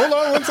 wait, hold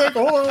on one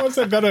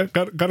sec,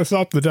 gotta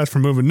stop the desk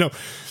from moving. No,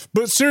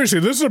 but seriously,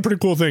 this is a pretty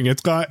cool thing.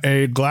 It's got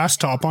a glass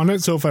top on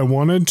it, so if I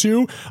wanted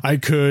to, I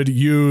could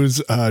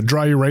use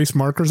dry erase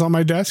markers on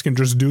my desk and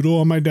just doodle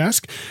on my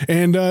desk,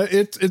 and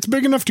it's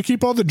big enough to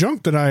keep all the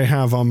junk that I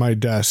have on my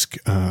desk.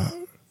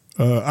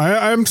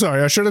 I'm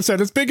sorry, I should have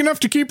said it's big enough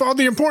to keep all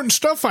the important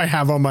stuff I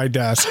have on my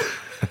desk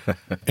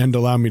and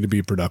allow me to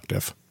be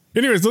productive.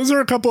 Anyways, those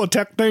are a couple of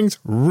tech things.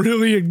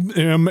 Really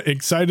am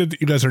excited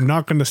that you guys are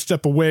not going to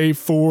step away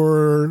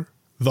for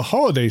the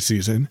holiday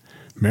season.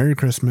 Merry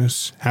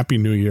Christmas, Happy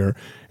New Year,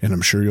 and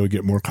I'm sure you'll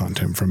get more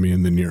content from me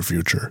in the near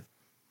future.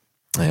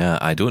 Yeah,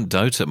 I don't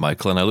doubt it,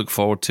 Michael, and I look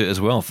forward to it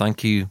as well.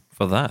 Thank you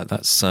for that.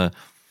 That's a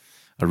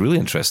really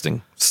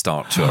interesting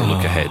start to our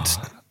look ahead.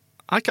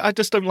 I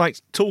just don't like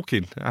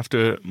talking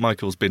after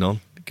Michael's been on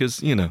because,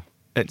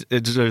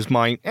 there's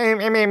my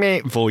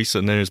voice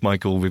and there's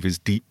Michael with his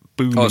deep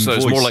booming voice. Oh, so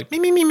it's more like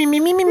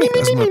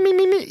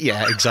me.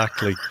 Yeah,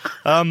 exactly.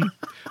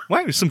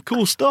 Wow, some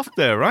cool stuff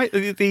there, right?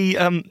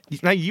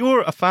 Now,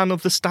 you're a fan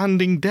of the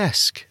standing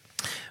desk.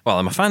 Well,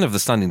 I'm a fan of the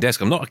standing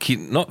desk. I'm not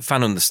a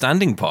fan on the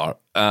standing part,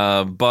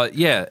 but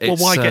yeah. Well,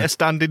 why get a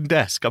standing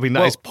desk? I mean,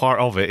 that is part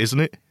of it, isn't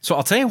it? So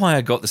I'll tell you why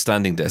I got the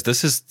standing desk.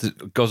 This is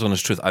God's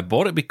honest truth. I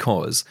bought it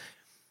because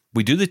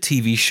we do the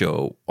TV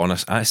show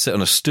I sit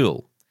on a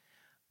stool,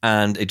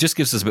 and it just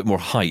gives us a bit more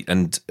height.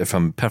 And if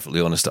I'm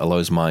perfectly honest, it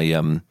allows my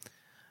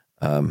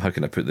how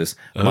can I put this?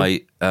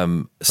 My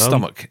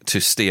stomach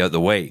to stay out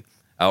the way.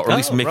 Or at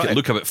least make it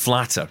look a bit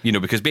flatter,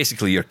 because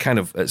basically you're kind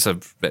of, that's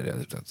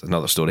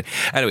another story.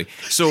 Anyway,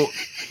 so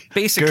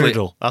basically...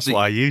 Girdle, that's what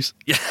I use.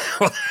 Yeah,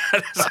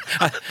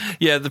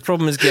 the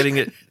problem is getting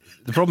it,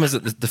 the problem is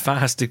that the fat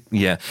has to,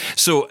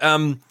 So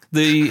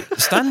the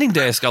standing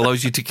desk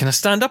allows you to kind of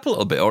stand up a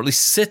little bit, or at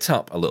least sit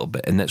up a little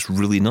bit, and that's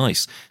really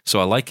nice. So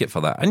I like it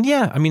for that. And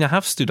I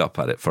have stood up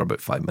at it for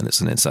about 5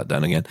 minutes and then sat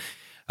down again.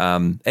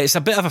 It's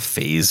a bit of a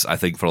phase, I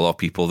think, for a lot of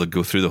people that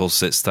go through the whole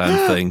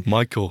sit-stand thing.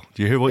 Michael,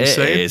 do you hear what he's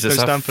saying? It's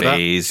a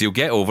phase. You'll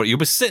get over it. You'll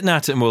be sitting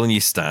at it more than you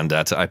stand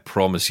at it, I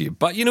promise you.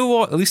 But you know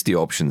what? At least the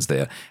option's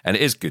there. And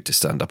it is good to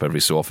stand up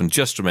every so often.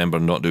 Just remember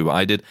not to do what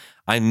I did.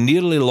 I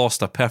nearly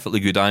lost a perfectly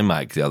good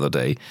iMac the other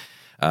day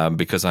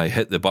because I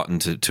hit the button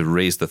to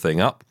raise the thing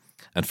up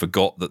and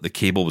forgot that the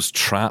cable was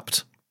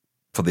trapped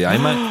for the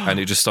iMac, and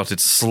it just started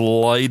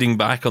sliding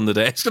back on the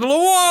desk. And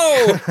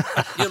whoa!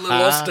 You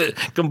lost it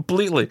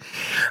completely.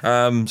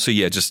 So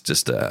yeah,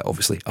 just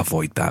obviously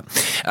avoid that.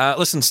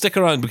 Listen, stick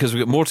around because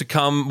we've got more to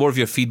come, more of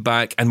your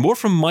feedback, and more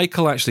from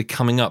Michael actually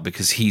coming up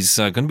because he's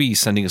going to be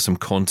sending us some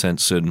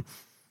content soon,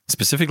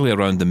 specifically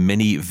around the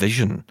Mini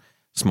Vision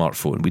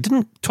smartphone. We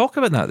didn't talk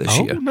about that this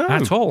year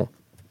at all.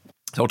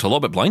 Talked a lot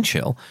about Blind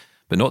Shell,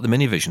 but not the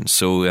Mini Vision.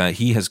 So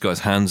he has got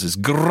his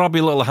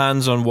grubby little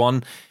hands on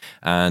one,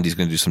 and he's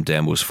going to do some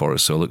demos for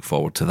us. So I look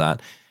forward to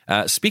that.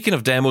 Speaking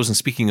of demos and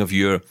speaking of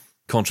your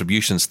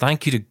contributions,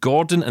 thank you to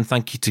Gordon and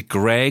thank you to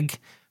Greg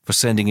for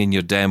sending in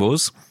your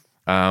demos.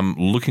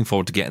 Looking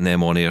forward to getting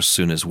them on air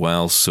soon as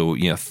well. So,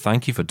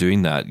 thank you for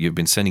doing that. You've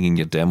been sending in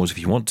your demos. If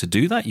you want to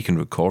do that, you can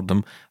record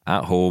them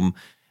at home,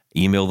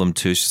 email them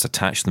to us, just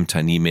attach them to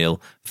an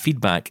email,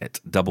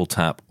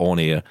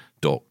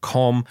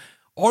 feedback@doubletaponair.com.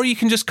 Or you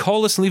can just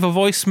call us and leave a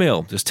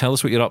voicemail. Just tell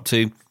us what you're up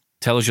to.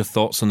 Tell us your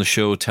thoughts on the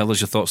show. Tell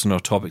us your thoughts on our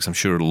topics. I'm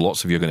sure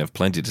lots of you are going to have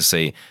plenty to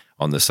say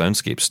on the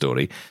Soundscape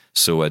story.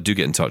 So do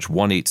get in touch,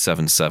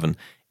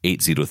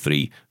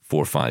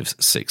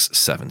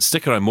 1-877-803-4567.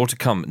 Stick around, more to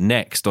come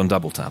next on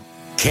Double Tap.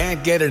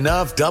 Can't get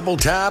enough Double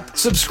Tap?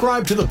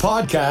 Subscribe to the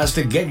podcast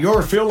and get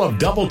your fill of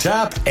Double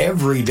Tap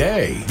every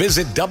day.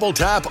 Visit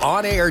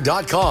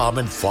doubletaponair.com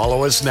and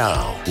follow us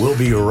now. We'll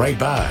be right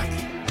back.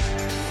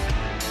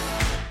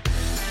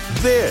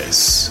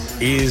 This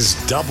is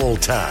Double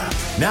Tap.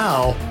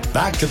 Now,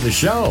 back to the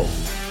show.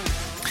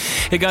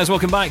 Hey guys,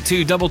 welcome back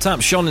to Double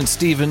Tap. Sean and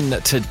Stephen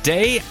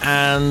today.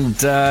 And,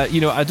 I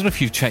don't know if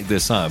you've checked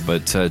this out,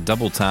 but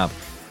Double Tap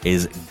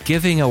is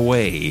giving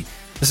away,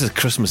 this is a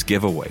Christmas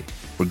giveaway.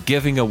 We're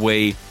giving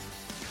away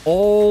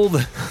all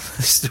the...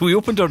 We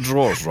opened our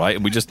drawers, right?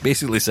 And we just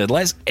basically said,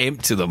 let's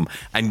empty them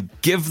and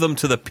give them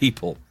to the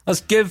people. Let's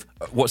give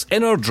what's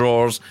in our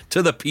drawers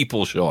to the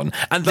people, Sean.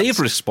 And they've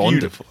responded.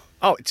 Beautiful.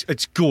 Oh,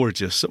 it's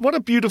gorgeous. What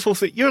a beautiful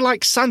thing. You're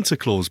like Santa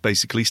Claus,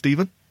 basically,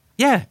 Stephen.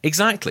 Yeah,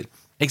 exactly.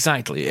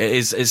 Exactly. It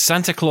is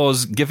Santa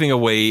Claus giving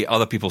away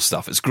other people's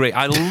stuff. It's great.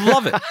 I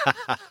love it.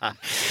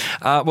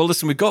 Well,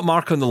 listen, we've got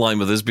Mark on the line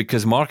with us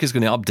because Mark is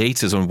going to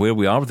update us on where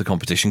we are with the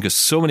competition because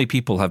so many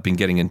people have been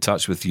getting in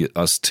touch with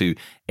us to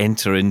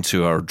enter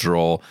into our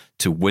draw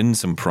to win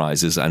some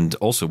prizes and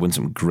also win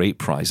some great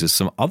prizes.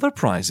 Some other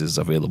prizes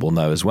available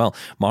now as well.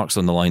 Mark's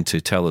on the line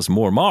to tell us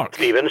more. Mark.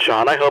 Stephen,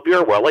 Sean, I hope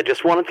you're well. I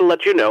just wanted to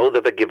let you know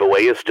that the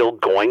giveaway is still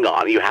going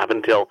on. You have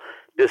until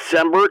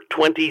December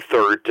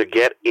 23rd to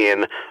get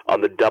in on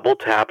the Double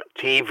Tap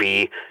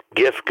TV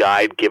gift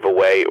guide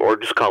giveaway, or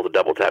just call it the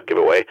Double Tap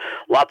giveaway.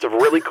 Lots of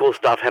really cool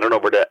stuff. Head on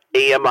over to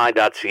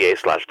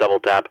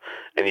ami.ca/doubletap,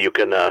 and you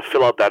can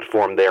fill out that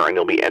form there, and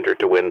you'll be entered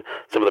to win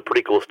some of the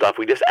pretty cool stuff.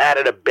 We just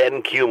added a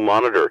BenQ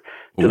monitor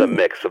to the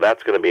mix, so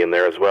that's going to be in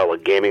there as well, a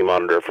gaming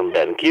monitor from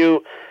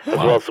BenQ, as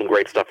well as some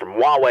great stuff from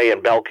Huawei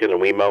and Belkin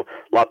and Wemo.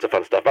 Lots of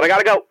fun stuff. But I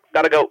gotta go.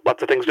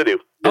 Lots of things to do.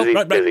 Busy.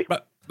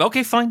 Right.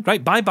 Okay, fine.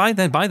 Right, bye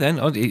then.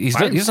 Oh, he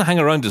doesn't hang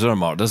around as our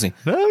Mark, does he?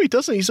 No, he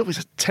doesn't. He's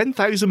always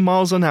 10,000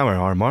 miles an hour,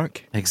 our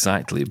Mark.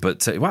 Exactly. But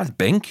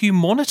BenQ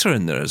monitor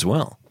in there as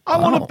well. I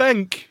want a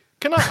Benq.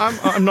 Can I?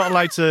 I'm not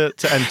allowed to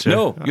enter.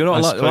 No, you're not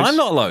allowed. Well, I'm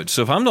not allowed.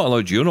 So if I'm not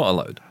allowed, you're not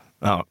allowed.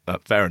 Oh,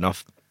 fair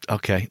enough.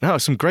 Okay. Now,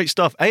 some great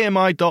stuff.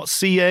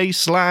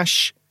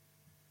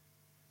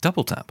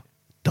 ami.ca/Double Tap.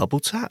 Double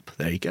Tap.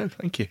 There you go.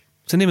 Thank you.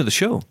 It's the name of the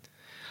show.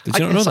 Did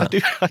you not know that?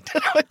 I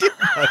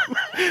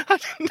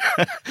didn't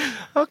know.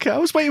 Okay, I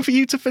was waiting for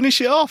you to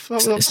finish it off.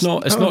 It's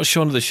not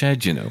Shaun of the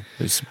Shed,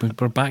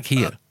 we're back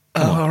here.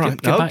 All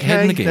right. Get back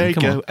head in the game. There you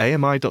go.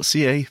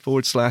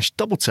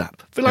 ami.ca/double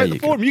tap. Fill out the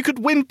form. You could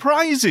win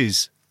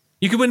prizes.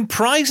 You could win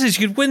prizes.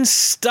 You could win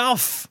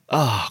stuff.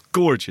 Ah,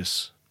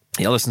 gorgeous.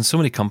 Yeah, listen, so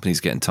many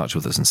companies get in touch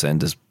with us and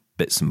send us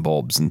bits and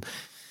bobs, and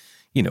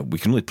we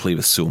can only play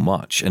with so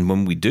much. And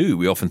when we do,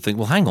 we often think,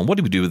 well, hang on, what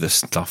do we do with this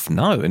stuff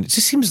now? And it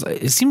just seems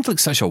like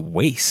such a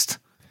waste.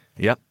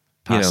 Yep.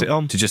 Pass it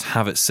on. To just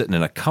have it sitting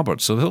in a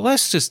cupboard. So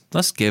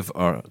let's give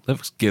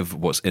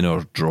what's in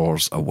our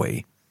drawers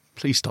away.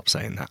 Please stop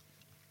saying that.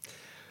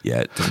 Yeah,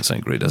 it doesn't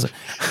sound great, does it?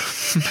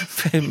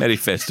 Merry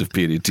festive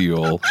period to you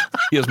all.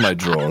 Here's my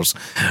drawers.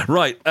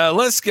 Right,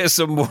 let's get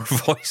some more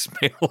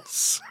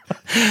voicemails.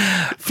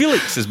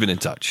 Felix has been in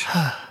touch.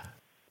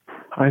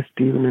 Hi,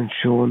 Stephen and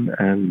Sean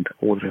and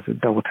all of the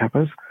Double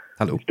Tappers.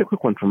 Hello. Just a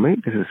quick one from me.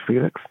 This is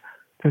Felix.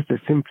 Just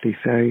to simply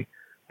say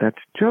that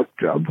Jub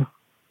Jub,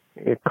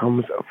 it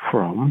comes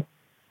from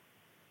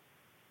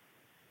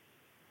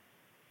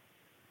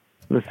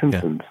The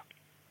Simpsons.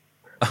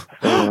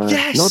 Yeah.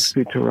 Yes! Not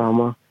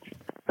Futurama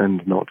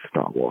and not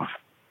Star Wars.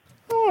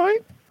 All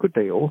right. Good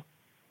day, all.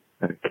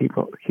 Keep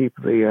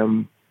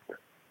the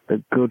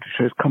good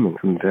shows coming,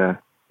 and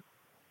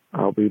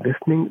I'll be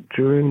listening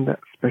during that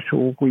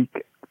special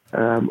week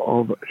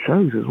of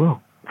shows as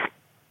well.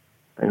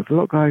 Thanks a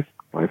lot, guys.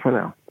 Bye for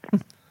now.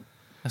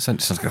 That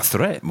sounds like a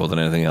threat more than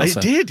anything else.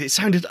 It did. It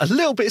sounded a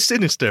little bit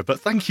sinister,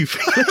 but thank you,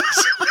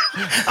 Felix.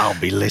 I'll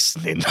be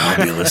listening.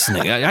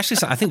 Actually,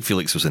 I think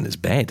Felix was in his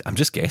bed. I'm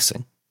just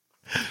guessing.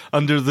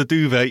 Under the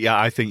duvet. Yeah,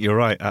 I think you're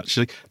right,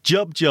 actually.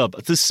 Jub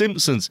Jub, The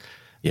Simpsons.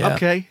 Yeah.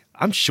 Okay,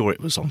 I'm sure it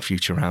was on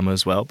Futurama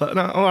as well, but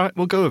no, all right,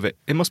 we'll go with it.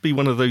 It must be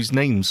one of those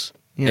names.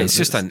 Yeah, it's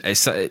just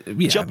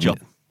Jub Jub.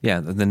 Yeah,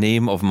 the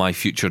name of my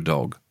future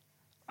dog.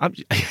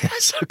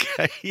 Yes,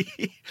 okay.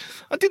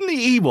 Didn't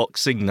the Ewoks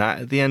sing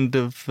that at the end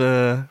of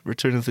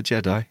Return of the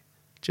Jedi?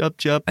 Jub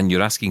Jub. And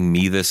you're asking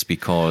me this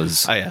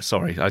because... Oh, yeah,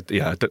 sorry. I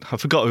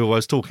forgot who I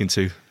was talking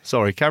to.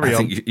 Sorry, carry on. I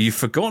think you've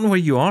forgotten where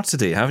you are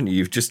today, haven't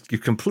you?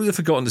 You've completely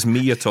forgotten it's me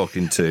you're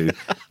talking to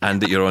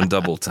and that you're on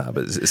Double Tap.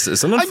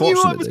 It's an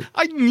unfortunate day.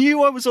 I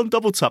knew I was on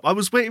Double Tap. I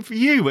was waiting for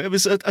you. It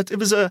was a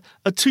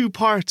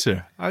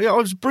two-parter. I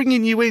was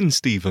bringing you in,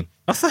 Stephen.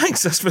 Oh,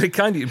 thanks. That's very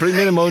kind of you. Bring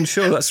me in my own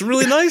show. That's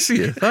really nice of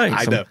you.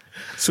 Thanks. I know.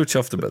 I'm so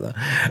chuffed about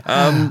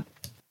that.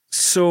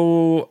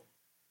 So...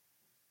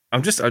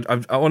 honestly,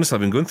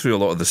 I've been going through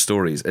a lot of the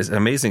stories. It's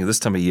amazing. This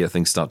time of year,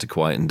 things start to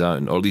quieten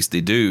down, or at least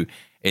they do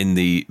in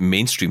the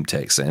mainstream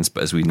tech sense.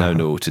 But as we now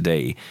know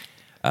today,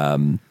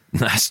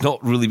 that's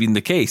not really been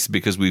the case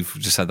because we've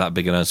just had that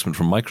big announcement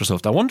from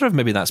Microsoft. I wonder if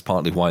maybe that's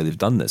partly why they've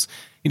done this.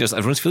 You know,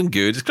 everyone's feeling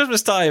good. It's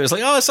Christmas time. It's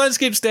like, oh,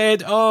 Soundscape's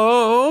dead.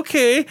 Oh,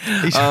 okay.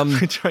 He's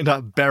trying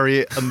to bury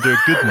it under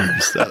good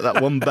news.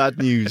 That one bad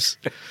news.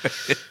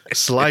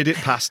 Slide it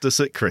past us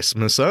at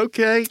Christmas.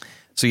 Okay.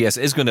 So yes,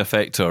 it is going to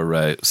affect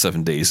our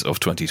 7 days of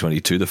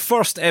 2022. The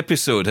first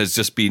episode has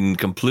just been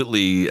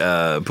completely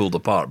pulled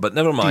apart, but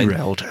never mind.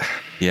 Derailed.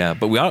 Yeah,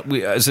 but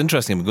it's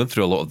interesting. I'm going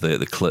through a lot of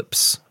the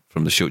clips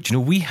from the show. Do you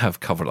know, we have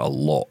covered a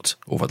lot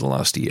over the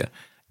last year.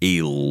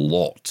 A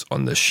lot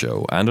on this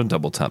show and on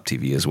Double Tap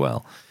TV as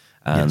well.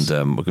 And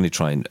we're going to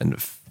try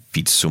and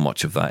feed so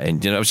much of that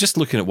in. You know, I was just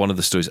looking at one of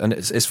the stories, and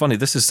it's funny,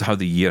 this is how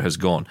the year has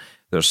gone.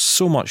 There's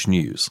so much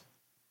news.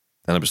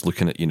 And I was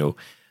looking at,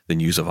 the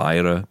news of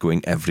Aira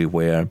going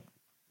everywhere.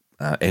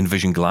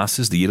 Envision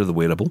glasses, the year of the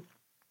wearable.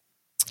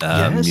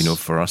 Yes.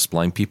 For us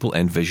blind people,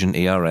 Envision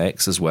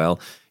ARX as well.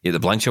 Yeah, the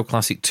Blind Shell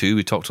Classic 2,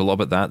 we talked a lot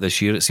about that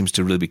this year. It seems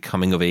to really be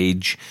coming of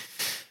age.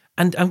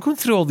 And I'm going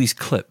through all these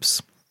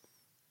clips,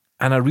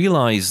 and I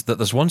realised that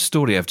there's one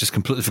story I've just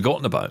completely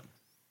forgotten about.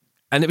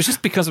 And it was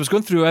just because I was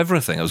going through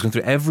everything. I was going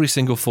through every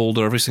single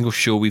folder, every single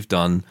show we've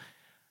done.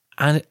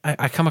 And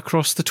I come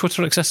across the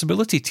Twitter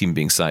accessibility team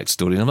being sacked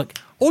story, and I'm like,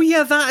 oh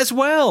yeah, that as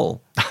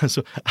well.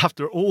 So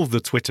after all the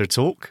Twitter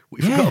talk,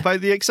 we forgot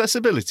about the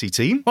accessibility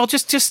team. Well,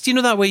 just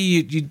that way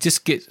you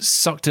just get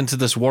sucked into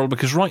this world,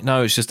 because right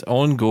now it's just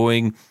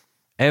ongoing.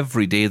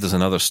 Every day there's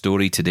another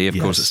story. Today, of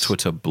course, it's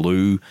Twitter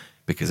Blue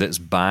because it's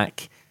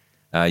back.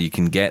 You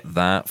can get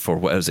that for,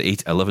 what is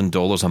it,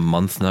 $11 a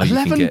month now.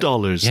 $11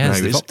 now? now.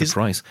 They've upped the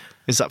price.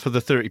 Is that for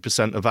the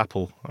 30% of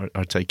Apple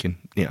are taking?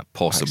 Yeah,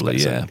 possibly.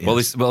 Yeah.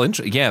 Yes. Well,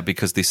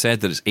 because they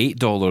said that it's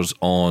 $8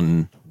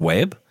 on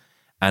web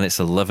and it's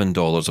 $11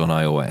 on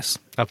iOS.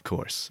 Of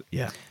course.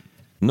 Yeah.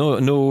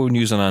 No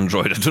news on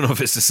Android. I don't know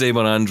if it's the same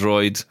on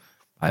Android.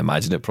 I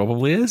imagine it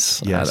probably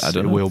is. Yes, I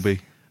don't know. It will be.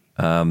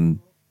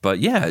 But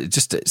yeah,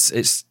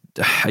 it's.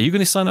 Are you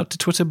going to sign up to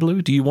Twitter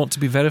Blue? Do you want to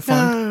be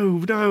verified?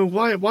 No.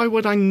 Why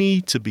would I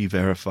need to be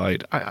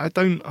verified? I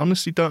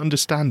honestly don't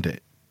understand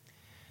it.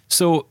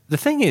 So the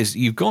thing is,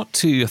 you've got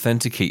to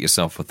authenticate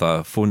yourself with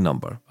a phone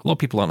number. A lot of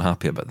people aren't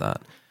happy about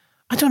that.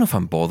 I don't know if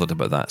I'm bothered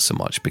about that so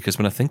much, because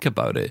when I think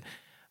about it,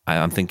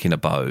 I'm thinking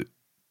about,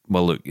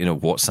 well, look,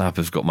 WhatsApp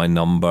has got my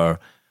number,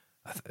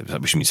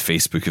 which means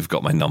Facebook have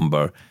got my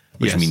number,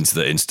 which means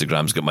that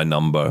Instagram's got my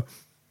number.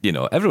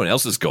 Everyone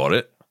else has got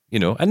it.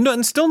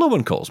 And still no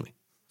one calls me.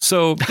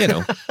 So, I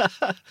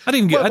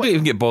don't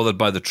even get bothered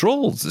by the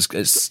trolls.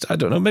 It's I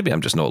don't know, maybe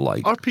I'm just not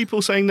liked. Are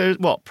people saying there's,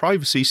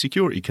 privacy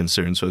security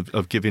concerns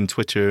of giving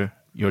Twitter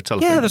your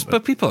telephone number?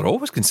 But people are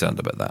always concerned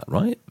about that,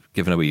 right?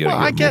 Giving away your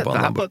I get mobile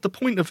that, number. But the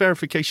point of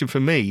verification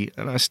for me,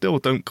 and I still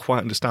don't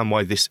quite understand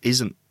why this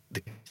isn't,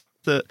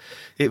 that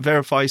it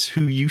verifies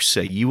who you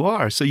say you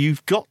are. So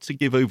you've got to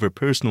give over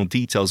personal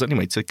details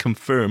anyway to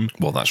confirm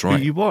that's right.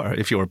 who you are,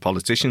 if you're a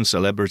politician,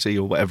 celebrity,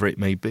 or whatever it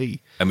may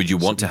be. And would you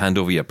want to hand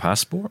over your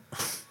passport?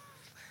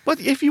 But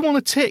if you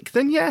want to tick,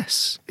 then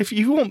yes. If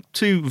you want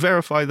to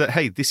verify that,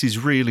 hey, this is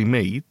really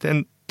me,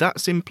 then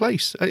that's in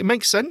place. It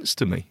makes sense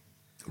to me.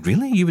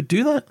 Really? You would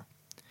do that?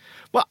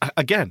 Well,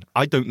 again,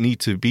 I don't need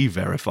to be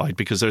verified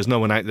because there's no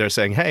one out there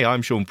saying, hey,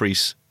 I'm Sean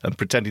Priest and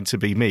pretending to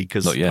be me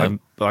because I'm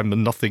the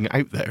nothing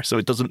out there, so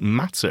it doesn't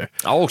matter.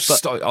 I'm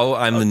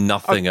the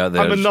nothing out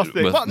there. I'm a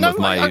nothing. With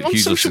my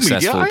hugely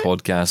successful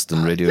podcast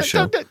and radio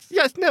show.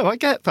 Yes, no, I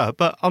get that.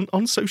 But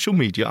on social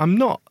media, I'm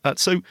not.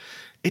 So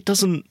it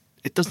doesn't,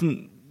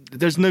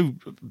 there's no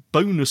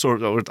bonus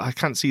or I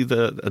can't see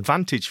the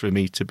advantage for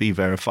me to be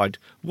verified.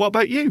 What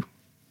about you?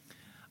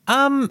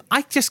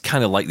 I just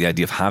kind of like the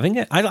idea of having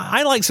it.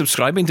 I like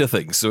subscribing to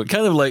things, so it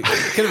kind of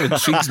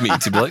intrigues me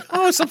to be like,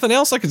 oh, it's something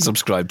else I can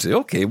subscribe to.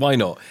 Okay, why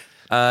not?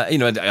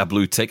 A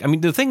blue tick. I mean,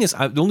 the thing is,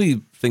 the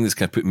only thing that's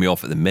kind of putting me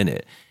off at the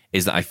minute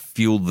is that I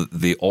feel that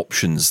the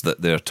options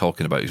that they're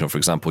talking about, for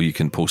example, you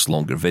can post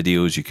longer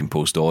videos, you can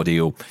post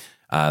audio.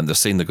 They're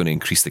saying they're going to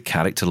increase the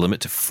character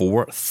limit to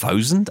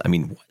 4,000. I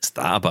mean, what's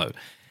that about?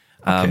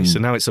 Okay, so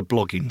now it's a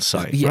blogging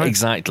site. Yeah, right?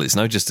 exactly.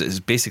 It's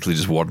basically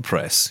just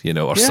WordPress, or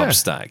Yeah.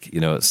 Substack,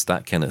 it's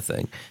that kind of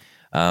thing.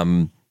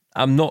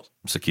 I'm not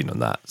so keen on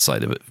that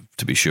side of it,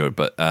 to be sure,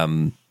 but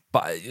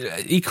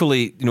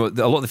equally, a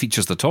lot of the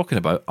features they're talking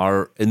about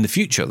are in the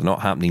future. They're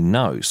not happening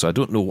now. So I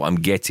don't know what I'm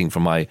getting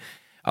from other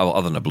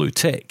than a blue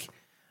tick,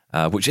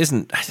 which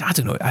isn't, I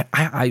don't know.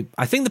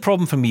 I think the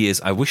problem for me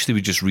is I wish they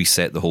would just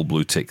reset the whole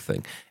blue tick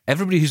thing.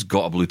 Everybody who's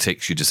got a blue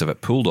tick should just have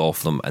it pulled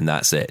off them, and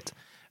that's it.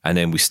 And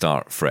then we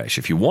start fresh.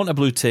 If you want a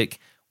blue tick,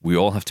 we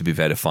all have to be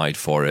verified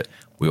for it.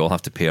 We all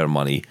have to pay our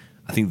money.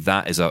 I think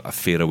that is a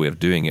fairer way of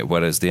doing it.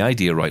 Whereas the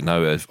idea right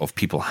now of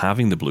people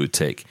having the blue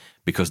tick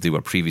because they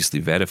were previously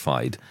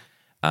verified,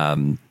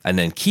 and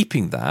then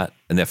keeping that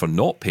and therefore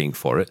not paying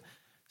for it,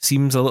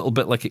 seems a little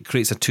bit like it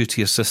creates a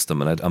two-tier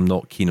system, and I'm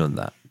not keen on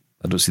that.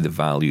 I don't see the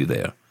value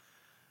there,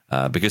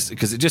 because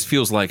it just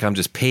feels like I'm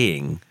just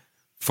paying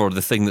for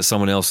the thing that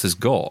someone else has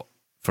got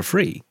for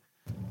free.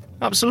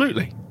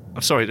 Absolutely.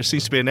 I'm sorry, there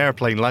seems to be an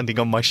airplane landing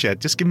on my shed.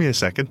 Just give me a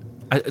second.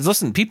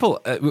 Listen, people,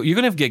 you're going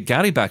to have to get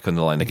Gary back on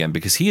the line again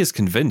because he is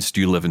convinced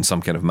you live in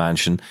some kind of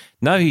mansion.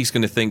 Now he's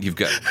going to think you've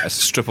got a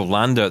strip of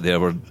land out there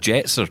where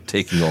jets are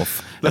taking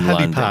off. The and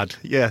helipad, landing.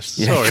 yes.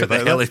 Yeah, Sorry the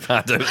about that.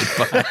 helipad out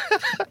the back.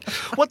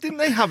 What, didn't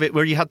they have it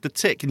where you had the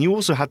tick and you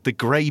also had the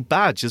grey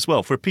badge as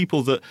well? For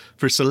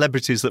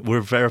celebrities that were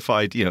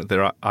verified,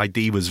 their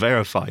ID was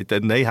verified,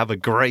 then they have a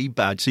grey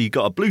badge. So you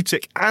got a blue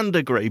tick and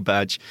a grey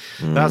badge.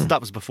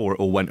 That was before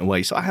it all went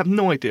away. So I have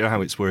no idea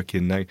how it's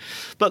working now.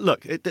 But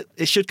look, it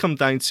should come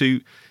down to,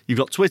 you've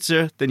got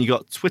Twitter, then you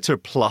got Twitter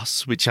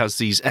Plus, which has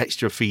these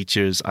extra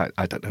features.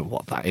 I don't know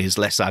what that is,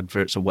 less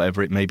adverts or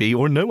whatever it may be,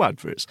 or no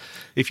adverts.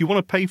 If you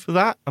want to pay for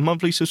that, a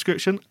monthly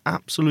subscription,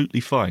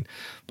 absolutely fine.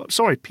 But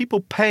sorry,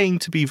 people paying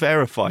to be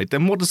verified,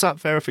 then what does that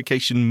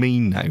verification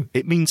mean now?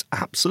 It means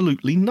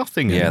absolutely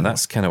nothing Yeah, anymore.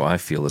 that's kind of what I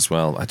feel as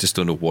well. I just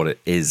don't know what it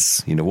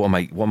is. What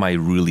am I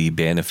really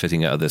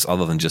benefiting out of this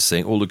other than just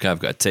saying, oh, look, I've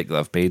got a tick that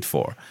I've paid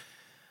for.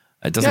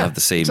 It doesn't have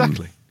the same...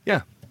 Exactly,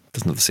 yeah.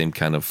 Doesn't have the same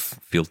kind of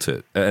feel to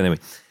it. Anyway,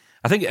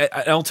 I think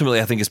ultimately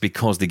it's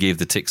because they gave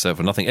the ticks out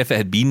for nothing. If it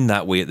had been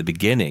that way at the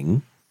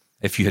beginning,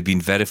 if you had been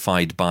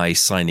verified by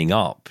signing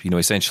up,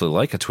 essentially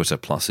like a Twitter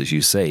Plus, as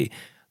you say,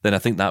 then I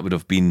think that would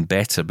have been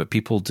better. But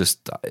people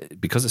just,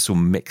 because it's so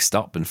mixed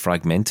up and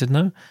fragmented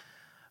now,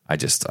 I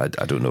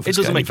don't know if It it's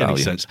doesn't got make any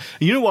sense.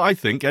 You know what I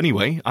think,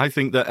 anyway? I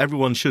think that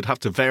everyone should have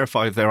to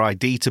verify their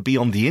ID to be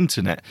on the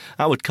internet.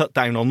 That would cut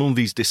down on all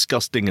these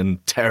disgusting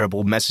and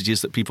terrible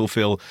messages that people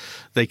feel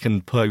they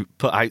can put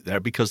out there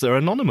because they're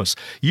anonymous.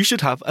 You should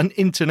have an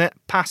internet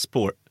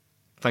passport.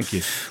 Thank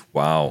you.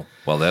 Wow.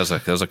 Well, there's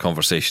a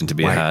conversation to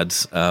be had.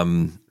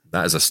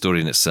 That is a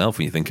story in itself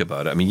when you think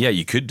about it. I mean, yeah,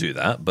 you could do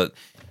that, but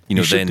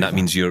then that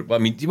means you're.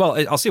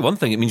 I'll say one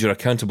thing. It means you're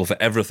accountable for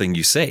everything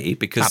you say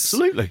because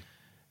Absolutely.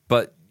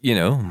 But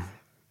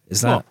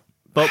is that?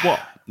 But what?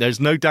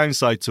 There's no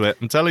downside to it.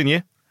 I'm telling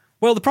you.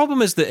 Well, the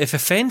problem is that if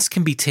offence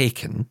can be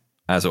taken,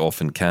 as it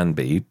often can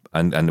be,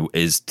 and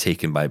is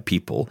taken by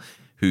people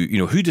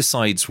who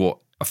decides what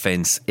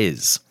offence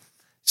is.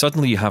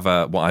 Suddenly you have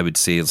what I would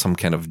say some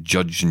kind of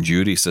judge and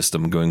jury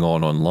system going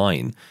on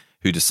online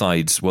who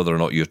decides whether or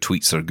not your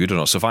tweets are good or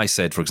not. So if I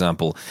said, for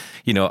example,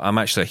 I'm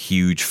actually a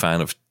huge fan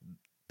of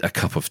a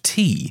cup of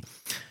tea,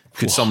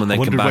 could someone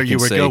then come back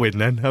and say... I wonder where you were going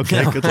then.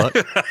 Okay, good luck.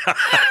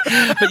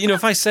 But,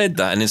 if I said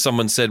that and then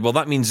someone said, well,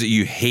 that means that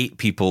you hate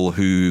people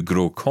who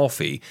grow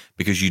coffee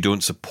because you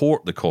don't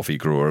support the coffee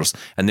growers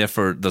and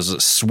therefore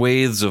there's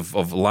swathes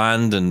of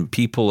land and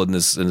people in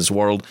this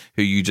world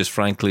who you just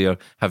frankly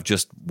have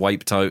just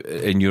wiped out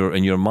in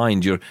your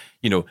mind. You're,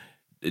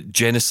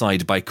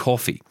 genocide by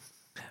coffee.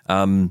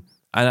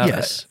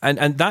 Yes.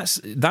 And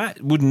that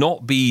would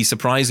not be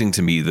surprising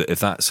to me that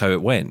if that's how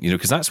it went,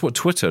 because that's what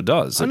Twitter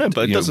does. I know,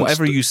 but it doesn't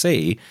whatever you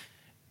say.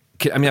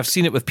 I've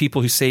seen it with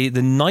people who say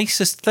the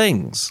nicest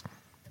things,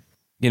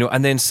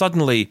 and then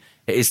suddenly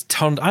it is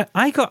turned.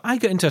 I got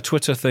into a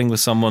Twitter thing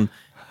with someone.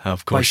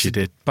 Of course you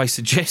did. By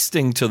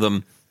suggesting to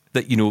them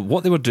that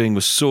what they were doing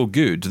was so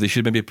good, they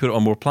should maybe put it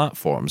on more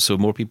platforms so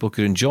more people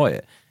could enjoy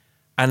it,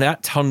 and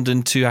that turned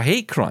into a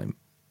hate crime.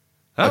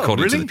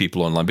 According to the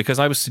people online, because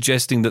I was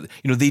suggesting that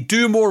they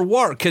do more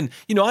work and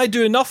I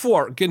do enough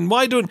work and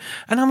why don't,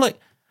 and I'm like,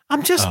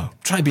 I'm just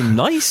trying to be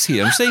nice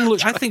here. I'm saying,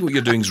 look, I think what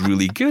you're doing is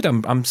really good.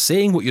 I'm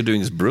saying what you're doing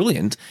is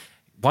brilliant.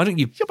 Why don't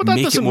you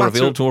make it more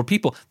available to more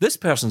people? This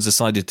person's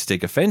decided to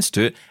take offence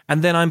to it,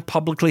 and then I'm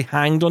publicly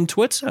hanged on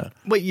Twitter.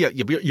 Well, yeah,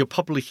 you're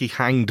publicly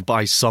hanged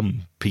by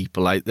some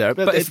people out there.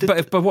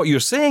 But what you're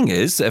saying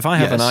is, if I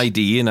have an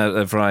ID and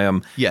if I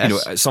am,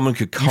 someone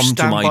could come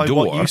to my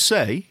door. What you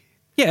say.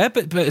 Yeah,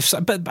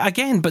 but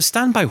again,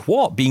 stand by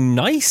what? Being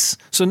nice?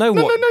 So now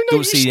what? No,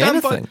 don't see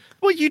anything.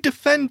 Well, you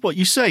defend what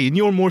you say, and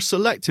you're more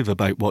selective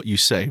about what you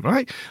say,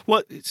 right?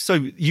 So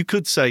you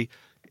could say,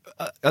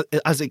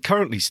 as it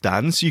currently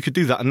stands, you could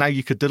do that, and now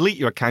you could delete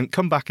your account,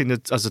 come back in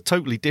as a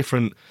totally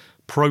different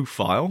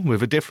profile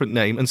with a different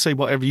name, and say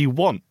whatever you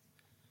want.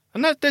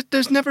 And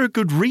there's never a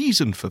good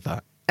reason for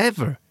that,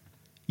 ever.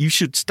 You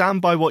should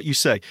stand by what you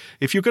say.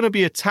 If you're going to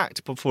be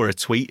attacked for a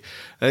tweet,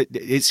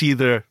 it's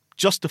either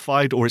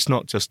justified or it's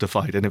not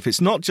justified. And if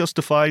it's not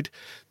justified,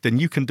 then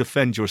you can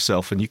defend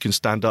yourself and you can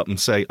stand up and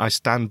say, I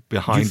stand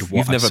behind what I say.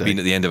 You've never been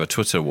at the end of a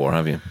Twitter war,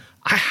 have you?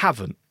 I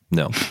haven't.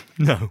 No.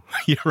 No,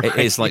 you're right.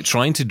 It's like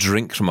trying to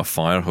drink from a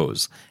fire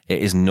hose. It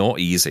is not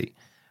easy.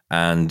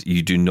 And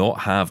you do not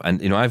have,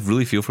 and I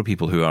really feel for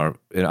people who are,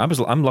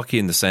 I'm lucky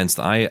in the sense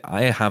that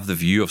I have the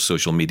view of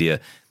social media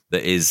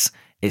that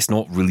it's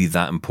not really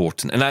that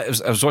important. And I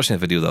was watching a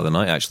video the other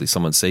night, actually,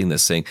 someone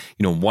saying,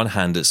 on one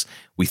hand,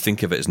 we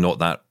think of it as not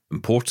that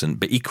important,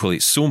 but equally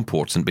it's so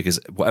important because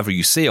whatever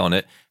you say on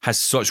it has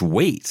such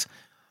weight.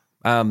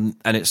 And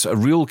it's a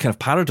real kind of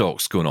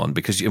paradox going on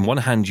because on one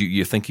hand,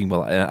 you're thinking,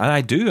 well, and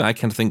I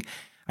kind of think,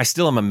 I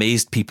still am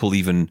amazed people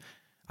even,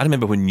 I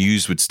remember when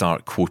news would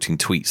start quoting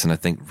tweets and I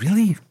think,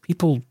 really?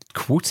 People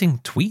quoting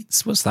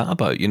tweets? What's that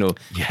about? Yes.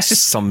 It's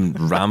just some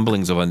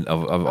ramblings of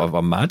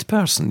a mad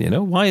person,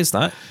 Why is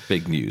that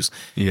big news?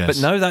 Yes.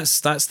 But now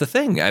that's the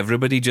thing.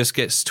 Everybody just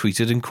gets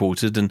tweeted and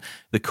quoted and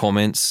the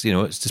comments,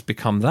 it's just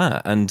become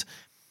that. And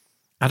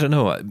I don't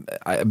know,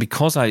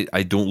 because I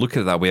don't look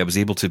at it that way, I was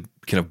able to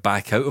kind of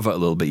back out of it a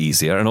little bit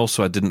easier. And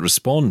also I didn't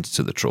respond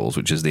to the trolls,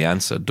 which is the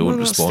answer. Don't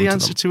respond to them.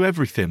 That's the answer to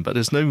everything, but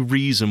there's no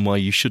reason why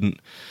you shouldn't.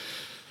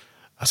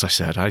 As I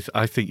said,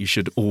 I think you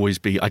should always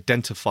be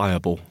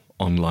identifiable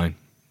online,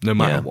 no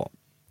matter what.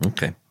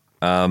 Okay.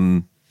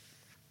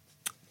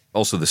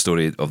 Also, the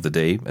story of the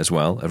day as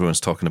well, everyone's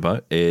talking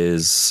about,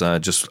 is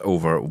just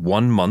over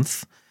 1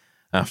 month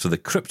after the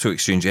crypto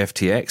exchange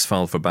FTX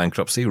filed for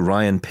bankruptcy.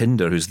 Ryan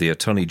Pinder, who's the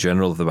Attorney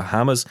General of the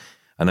Bahamas,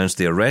 announced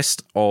the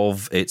arrest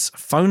of its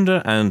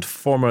founder and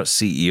former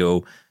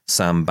CEO,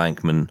 Sam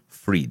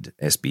Bankman-Fried,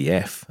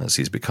 SBF, as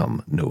he's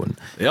become known.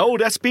 The old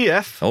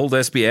SBF. Old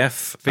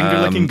SBF. Finger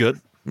licking good.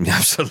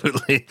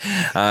 Absolutely.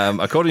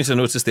 According to the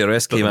notice, the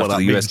arrest came after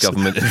the US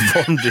government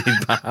informed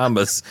the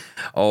Bahamas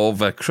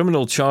of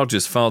criminal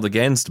charges filed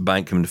against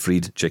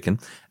Bankman-Fried Chicken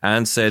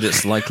and said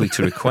it's likely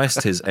to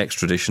request his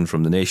extradition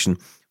from the nation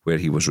where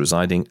he was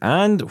residing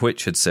and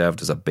which had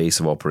served as a base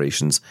of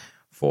operations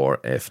for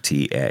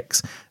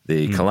FTX.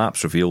 The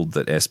collapse revealed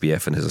that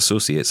SBF and his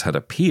associates had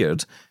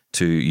appeared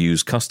to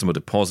use customer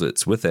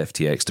deposits with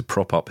FTX to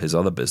prop up his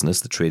other business,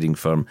 the trading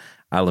firm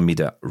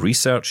Alameda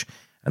Research.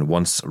 And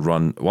once a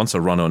run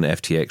on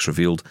FTX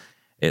revealed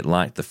it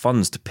lacked the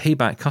funds to pay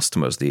back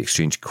customers, the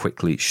exchange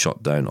quickly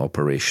shut down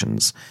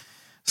operations.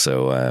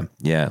 So,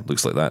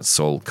 looks like that's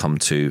all come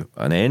to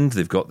an end.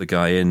 They've got the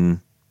guy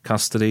in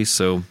custody,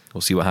 so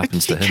we'll see what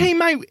happens to him. He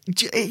came out,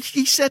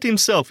 he said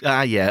himself,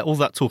 all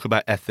that talk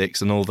about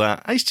ethics and all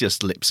that, it's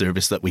just lip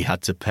service that we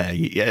had to pay.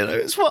 Yeah,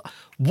 it's what?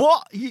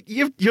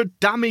 You're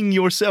damning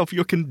yourself,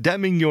 you're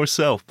condemning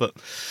yourself, but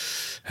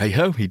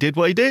hey-ho, he did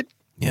what he did.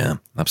 Yeah,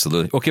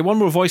 absolutely. Okay, one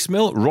more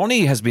voicemail.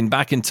 Ronnie has been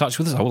back in touch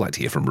with us. I would like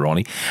to hear from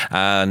Ronnie.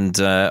 And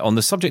on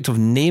the subject of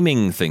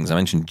naming things, I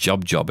mentioned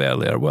Jub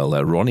earlier. Well,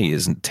 Ronnie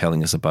is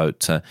telling us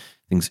about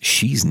things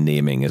she's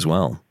naming as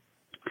well.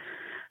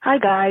 Hi,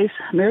 guys.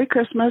 Merry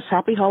Christmas,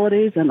 Happy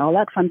Holidays, and all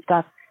that fun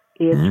stuff.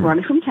 It's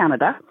Ronnie from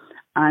Canada.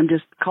 I'm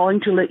just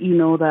calling to let you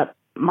know that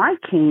my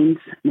cane's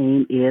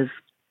name is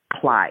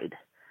Clyde.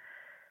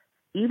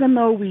 Even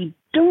though we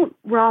don't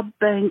rob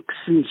banks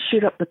and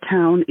shoot up the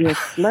town,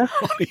 if left,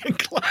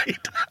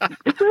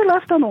 if we're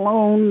left on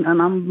alone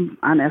and I'm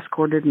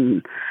unescorted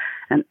and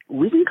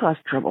we can cause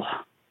trouble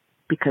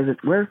because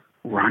we're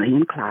Ronnie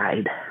and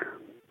Clyde.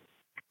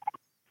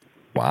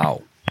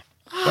 Wow.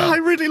 I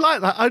really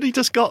like that. I only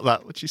just got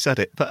that when she said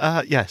it,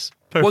 but yes,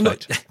 perfect. Well, no,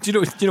 do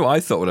you know what I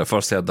thought when I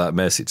first heard that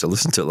message? I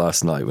listened to it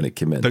last night when it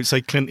came in. Don't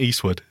say Clint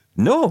Eastwood.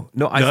 No.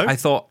 I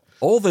thought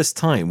all this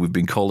time we've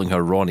been calling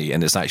her Ronnie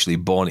and it's actually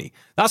Bonnie.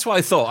 That's what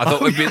I thought.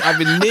 I've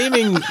been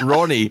naming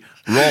Ronnie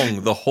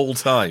wrong the whole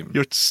time.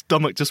 Your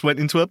stomach just went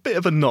into a bit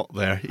of a knot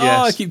there. Yes.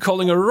 Oh, I keep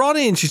calling her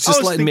Ronnie and she's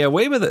just letting me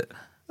away with it.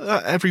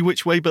 Every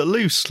which way but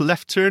loose.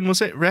 Left turn,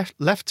 was it?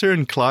 Left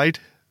turn, Clyde.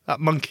 That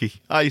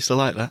monkey. I used to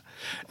like that.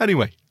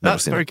 Anyway,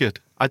 that's very good.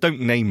 I don't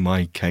name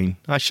my cane.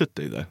 I should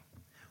do, though.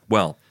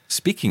 Well,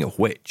 speaking of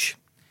which,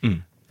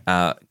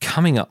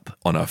 coming up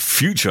on a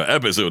future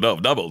episode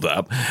of Double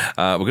Tap,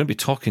 we're going to be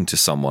talking to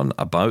someone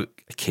about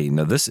a cane.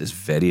 Now, this is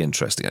very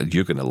interesting.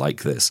 You're going to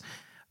like this.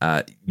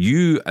 I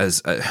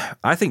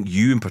think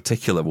you in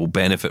particular will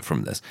benefit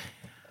from this.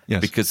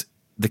 Yes. Because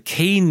the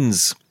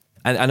canes,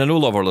 and I know a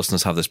lot of our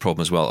listeners have this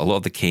problem as well. A lot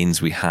of the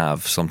canes we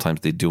have, sometimes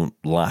they don't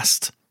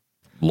last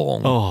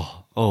long.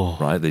 Oh,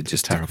 right? They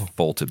just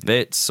fall to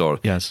bits, or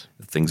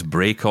things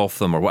break off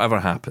them, or whatever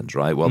happens,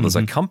 right? Well, there's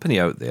a company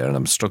out there, and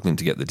I'm struggling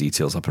to get the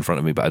details up in front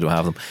of me, but I don't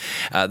have them.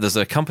 There's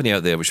a company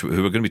out there who we're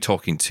going to be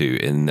talking to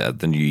in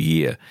the new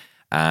year,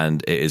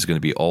 and it is going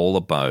to be all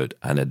about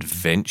an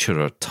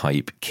adventurer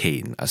type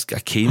cane, a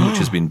cane which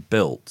has been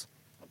built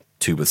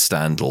to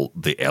withstand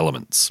the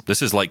elements.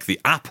 This is like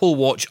the Apple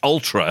Watch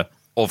Ultra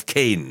of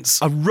canes.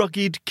 A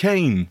rugged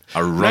cane.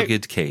 A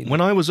rugged cane. When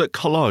I was at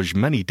college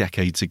many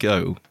decades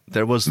ago,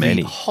 there was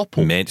the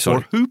Hopple or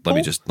Hoople. Let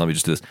me just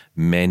do this.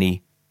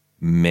 Many.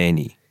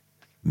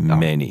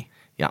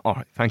 Yeah, all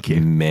right, thank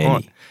you. Many All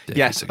right. decades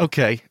Yes, ago.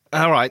 okay.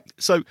 All right.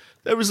 So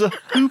there was a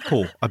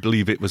hoople, I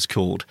believe it was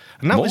called.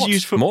 And that was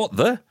used for...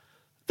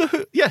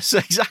 Yes,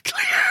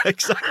 exactly.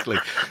 Exactly.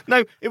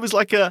 No, it was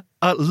like a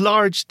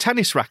large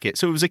tennis racket.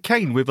 So it was a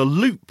cane with a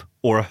loop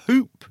or a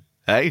hoop.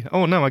 Eh?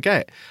 Oh, no, I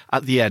get it.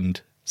 At the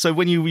end. So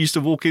when you used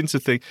to walk into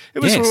things, it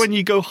was for when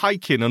you go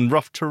hiking on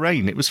rough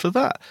terrain. It was for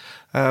that.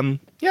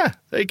 Yeah,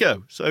 there you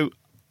go. So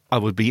I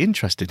would be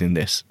interested in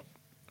this.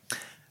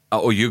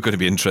 Oh, you're going to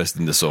be interested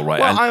in this, all right.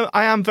 Well,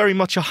 I am very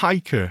much a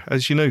hiker,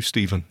 as you know,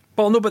 Stephen.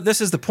 Well, no, but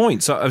this is the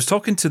point. So I was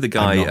talking to the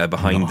guy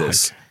behind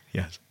this.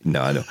 Yes.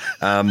 No, I know.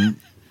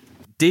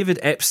 David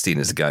Epstein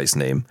is the guy's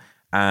name.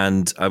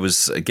 And I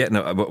was getting,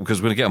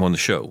 because we're going to get him on the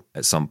show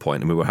at some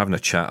point, and we were having a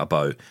chat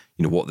about,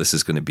 what this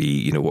is going to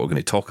be, what we're going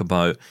to talk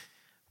about.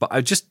 But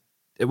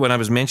when I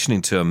was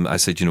mentioning to him, I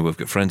said, we've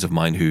got friends of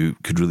mine who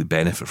could really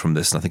benefit from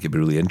this, and I think it'd be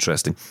really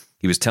interesting.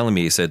 He was telling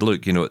me, he said,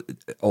 look,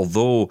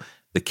 although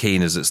the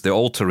cane it's the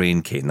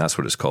all-terrain cane, that's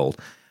what it's called,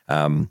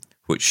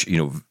 which,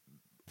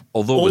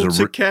 although it was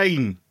a...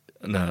 cane.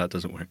 No, that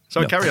doesn't work.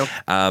 Sorry, carry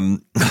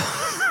on.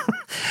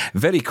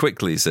 Very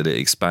quickly, he said, it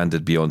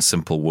expanded beyond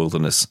simple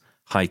wilderness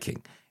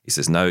hiking. He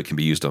says now it can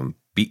be used on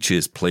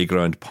beaches,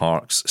 playground,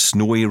 parks,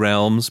 snowy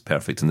realms,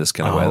 perfect in this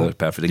kind of weather,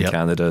 perfect in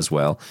Canada as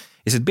well.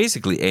 He said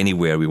basically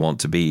anywhere we want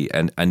to be,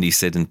 and he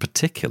said in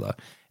particular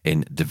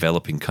in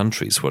developing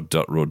countries where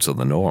dirt roads are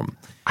the norm.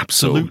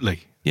 Absolutely.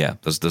 So, yeah,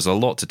 there's a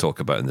lot to talk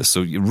about in this.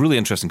 So really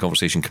interesting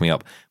conversation coming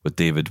up with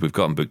David. We've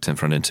got him booked in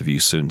for an interview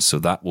soon, so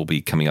that will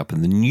be coming up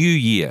in the new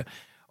year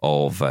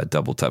of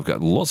Double Tap. We've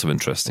got lots of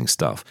interesting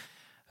stuff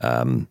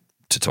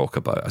to talk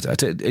about. I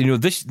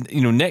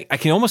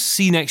can almost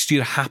see next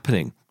year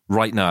happening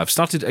right now. I've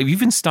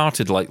even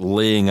started like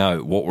laying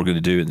out what we're going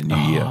to do in the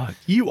new year.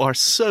 You are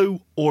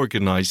so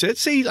organised.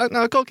 See,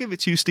 now I've got to give it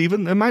to you,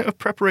 Stephen. The amount of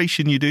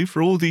preparation you do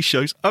for all these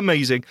shows,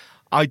 amazing.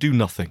 I do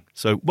nothing.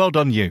 So well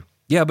done you.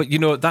 Yeah, but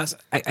that's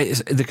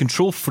the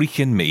control freak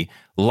in me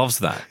loves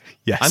that.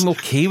 Yes. I'm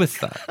okay with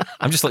that.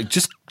 I'm just like,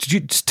 just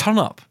turn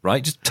up,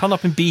 right? Just turn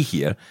up and be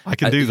here. I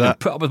can do that.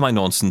 Put up with my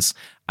nonsense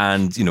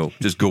and,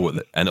 just go with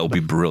it, and it'll be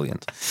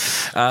brilliant.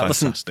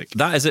 Listen,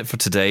 that is it for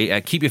today.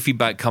 Keep your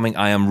feedback coming.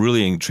 I am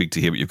really intrigued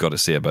to hear what you've got to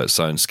say about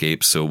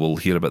Soundscape, so we'll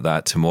hear about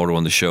that tomorrow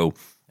on the show.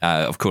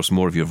 Of course,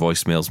 more of your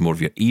voicemails, more of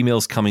your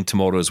emails coming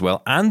tomorrow as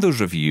well, and those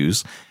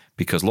reviews,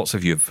 because lots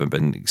of you have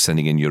been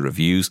sending in your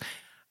reviews.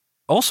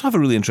 Also have a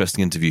really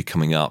interesting interview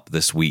coming up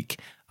this week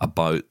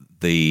about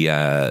the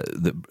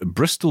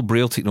Bristol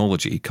Braille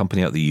Technology,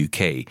 company out of the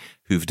UK,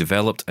 who've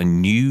developed a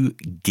new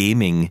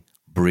gaming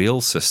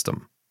Braille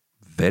system.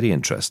 Very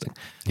interesting.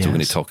 So we're going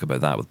to talk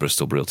about that with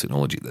Bristol Braille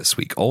Technology this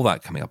week. All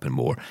that coming up and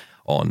more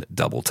on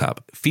Double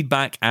Tap.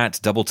 Feedback at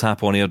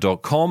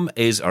doubletaponair.com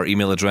is our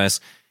email address.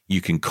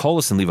 You can call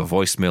us and leave a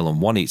voicemail on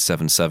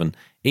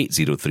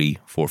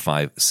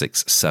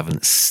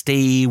 1-877-803-4567.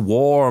 Stay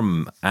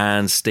warm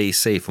and stay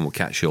safe, and we'll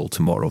catch you all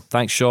tomorrow.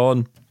 Thanks,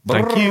 Sean.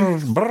 Thank you.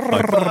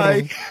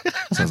 Bye-bye.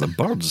 Sounds like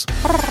birds.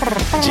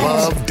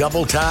 Love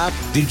Double Tap?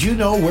 Did you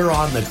know we're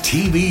on the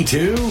TV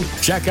too?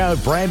 Check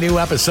out brand new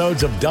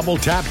episodes of Double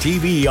Tap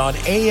TV on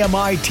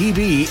AMI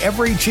TV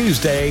every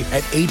Tuesday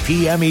at 8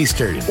 p.m.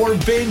 Eastern. Or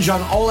binge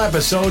on all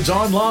episodes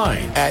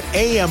online at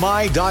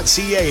ami.ca/Double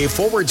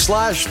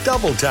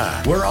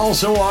Tap. We're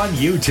also on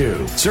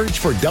YouTube. Search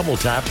for Double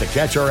Tap to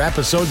catch our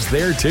episodes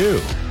there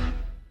too.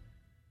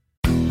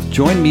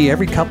 Join me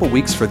every couple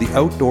weeks for the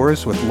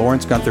Outdoors with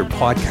Lawrence Gunther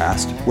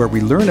podcast, where we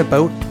learn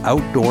about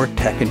outdoor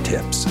tech and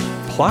tips.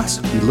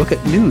 Plus, we look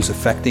at news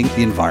affecting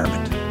the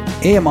environment.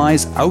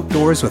 AMI's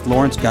Outdoors with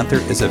Lawrence Gunther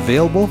is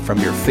available from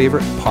your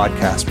favorite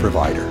podcast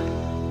provider.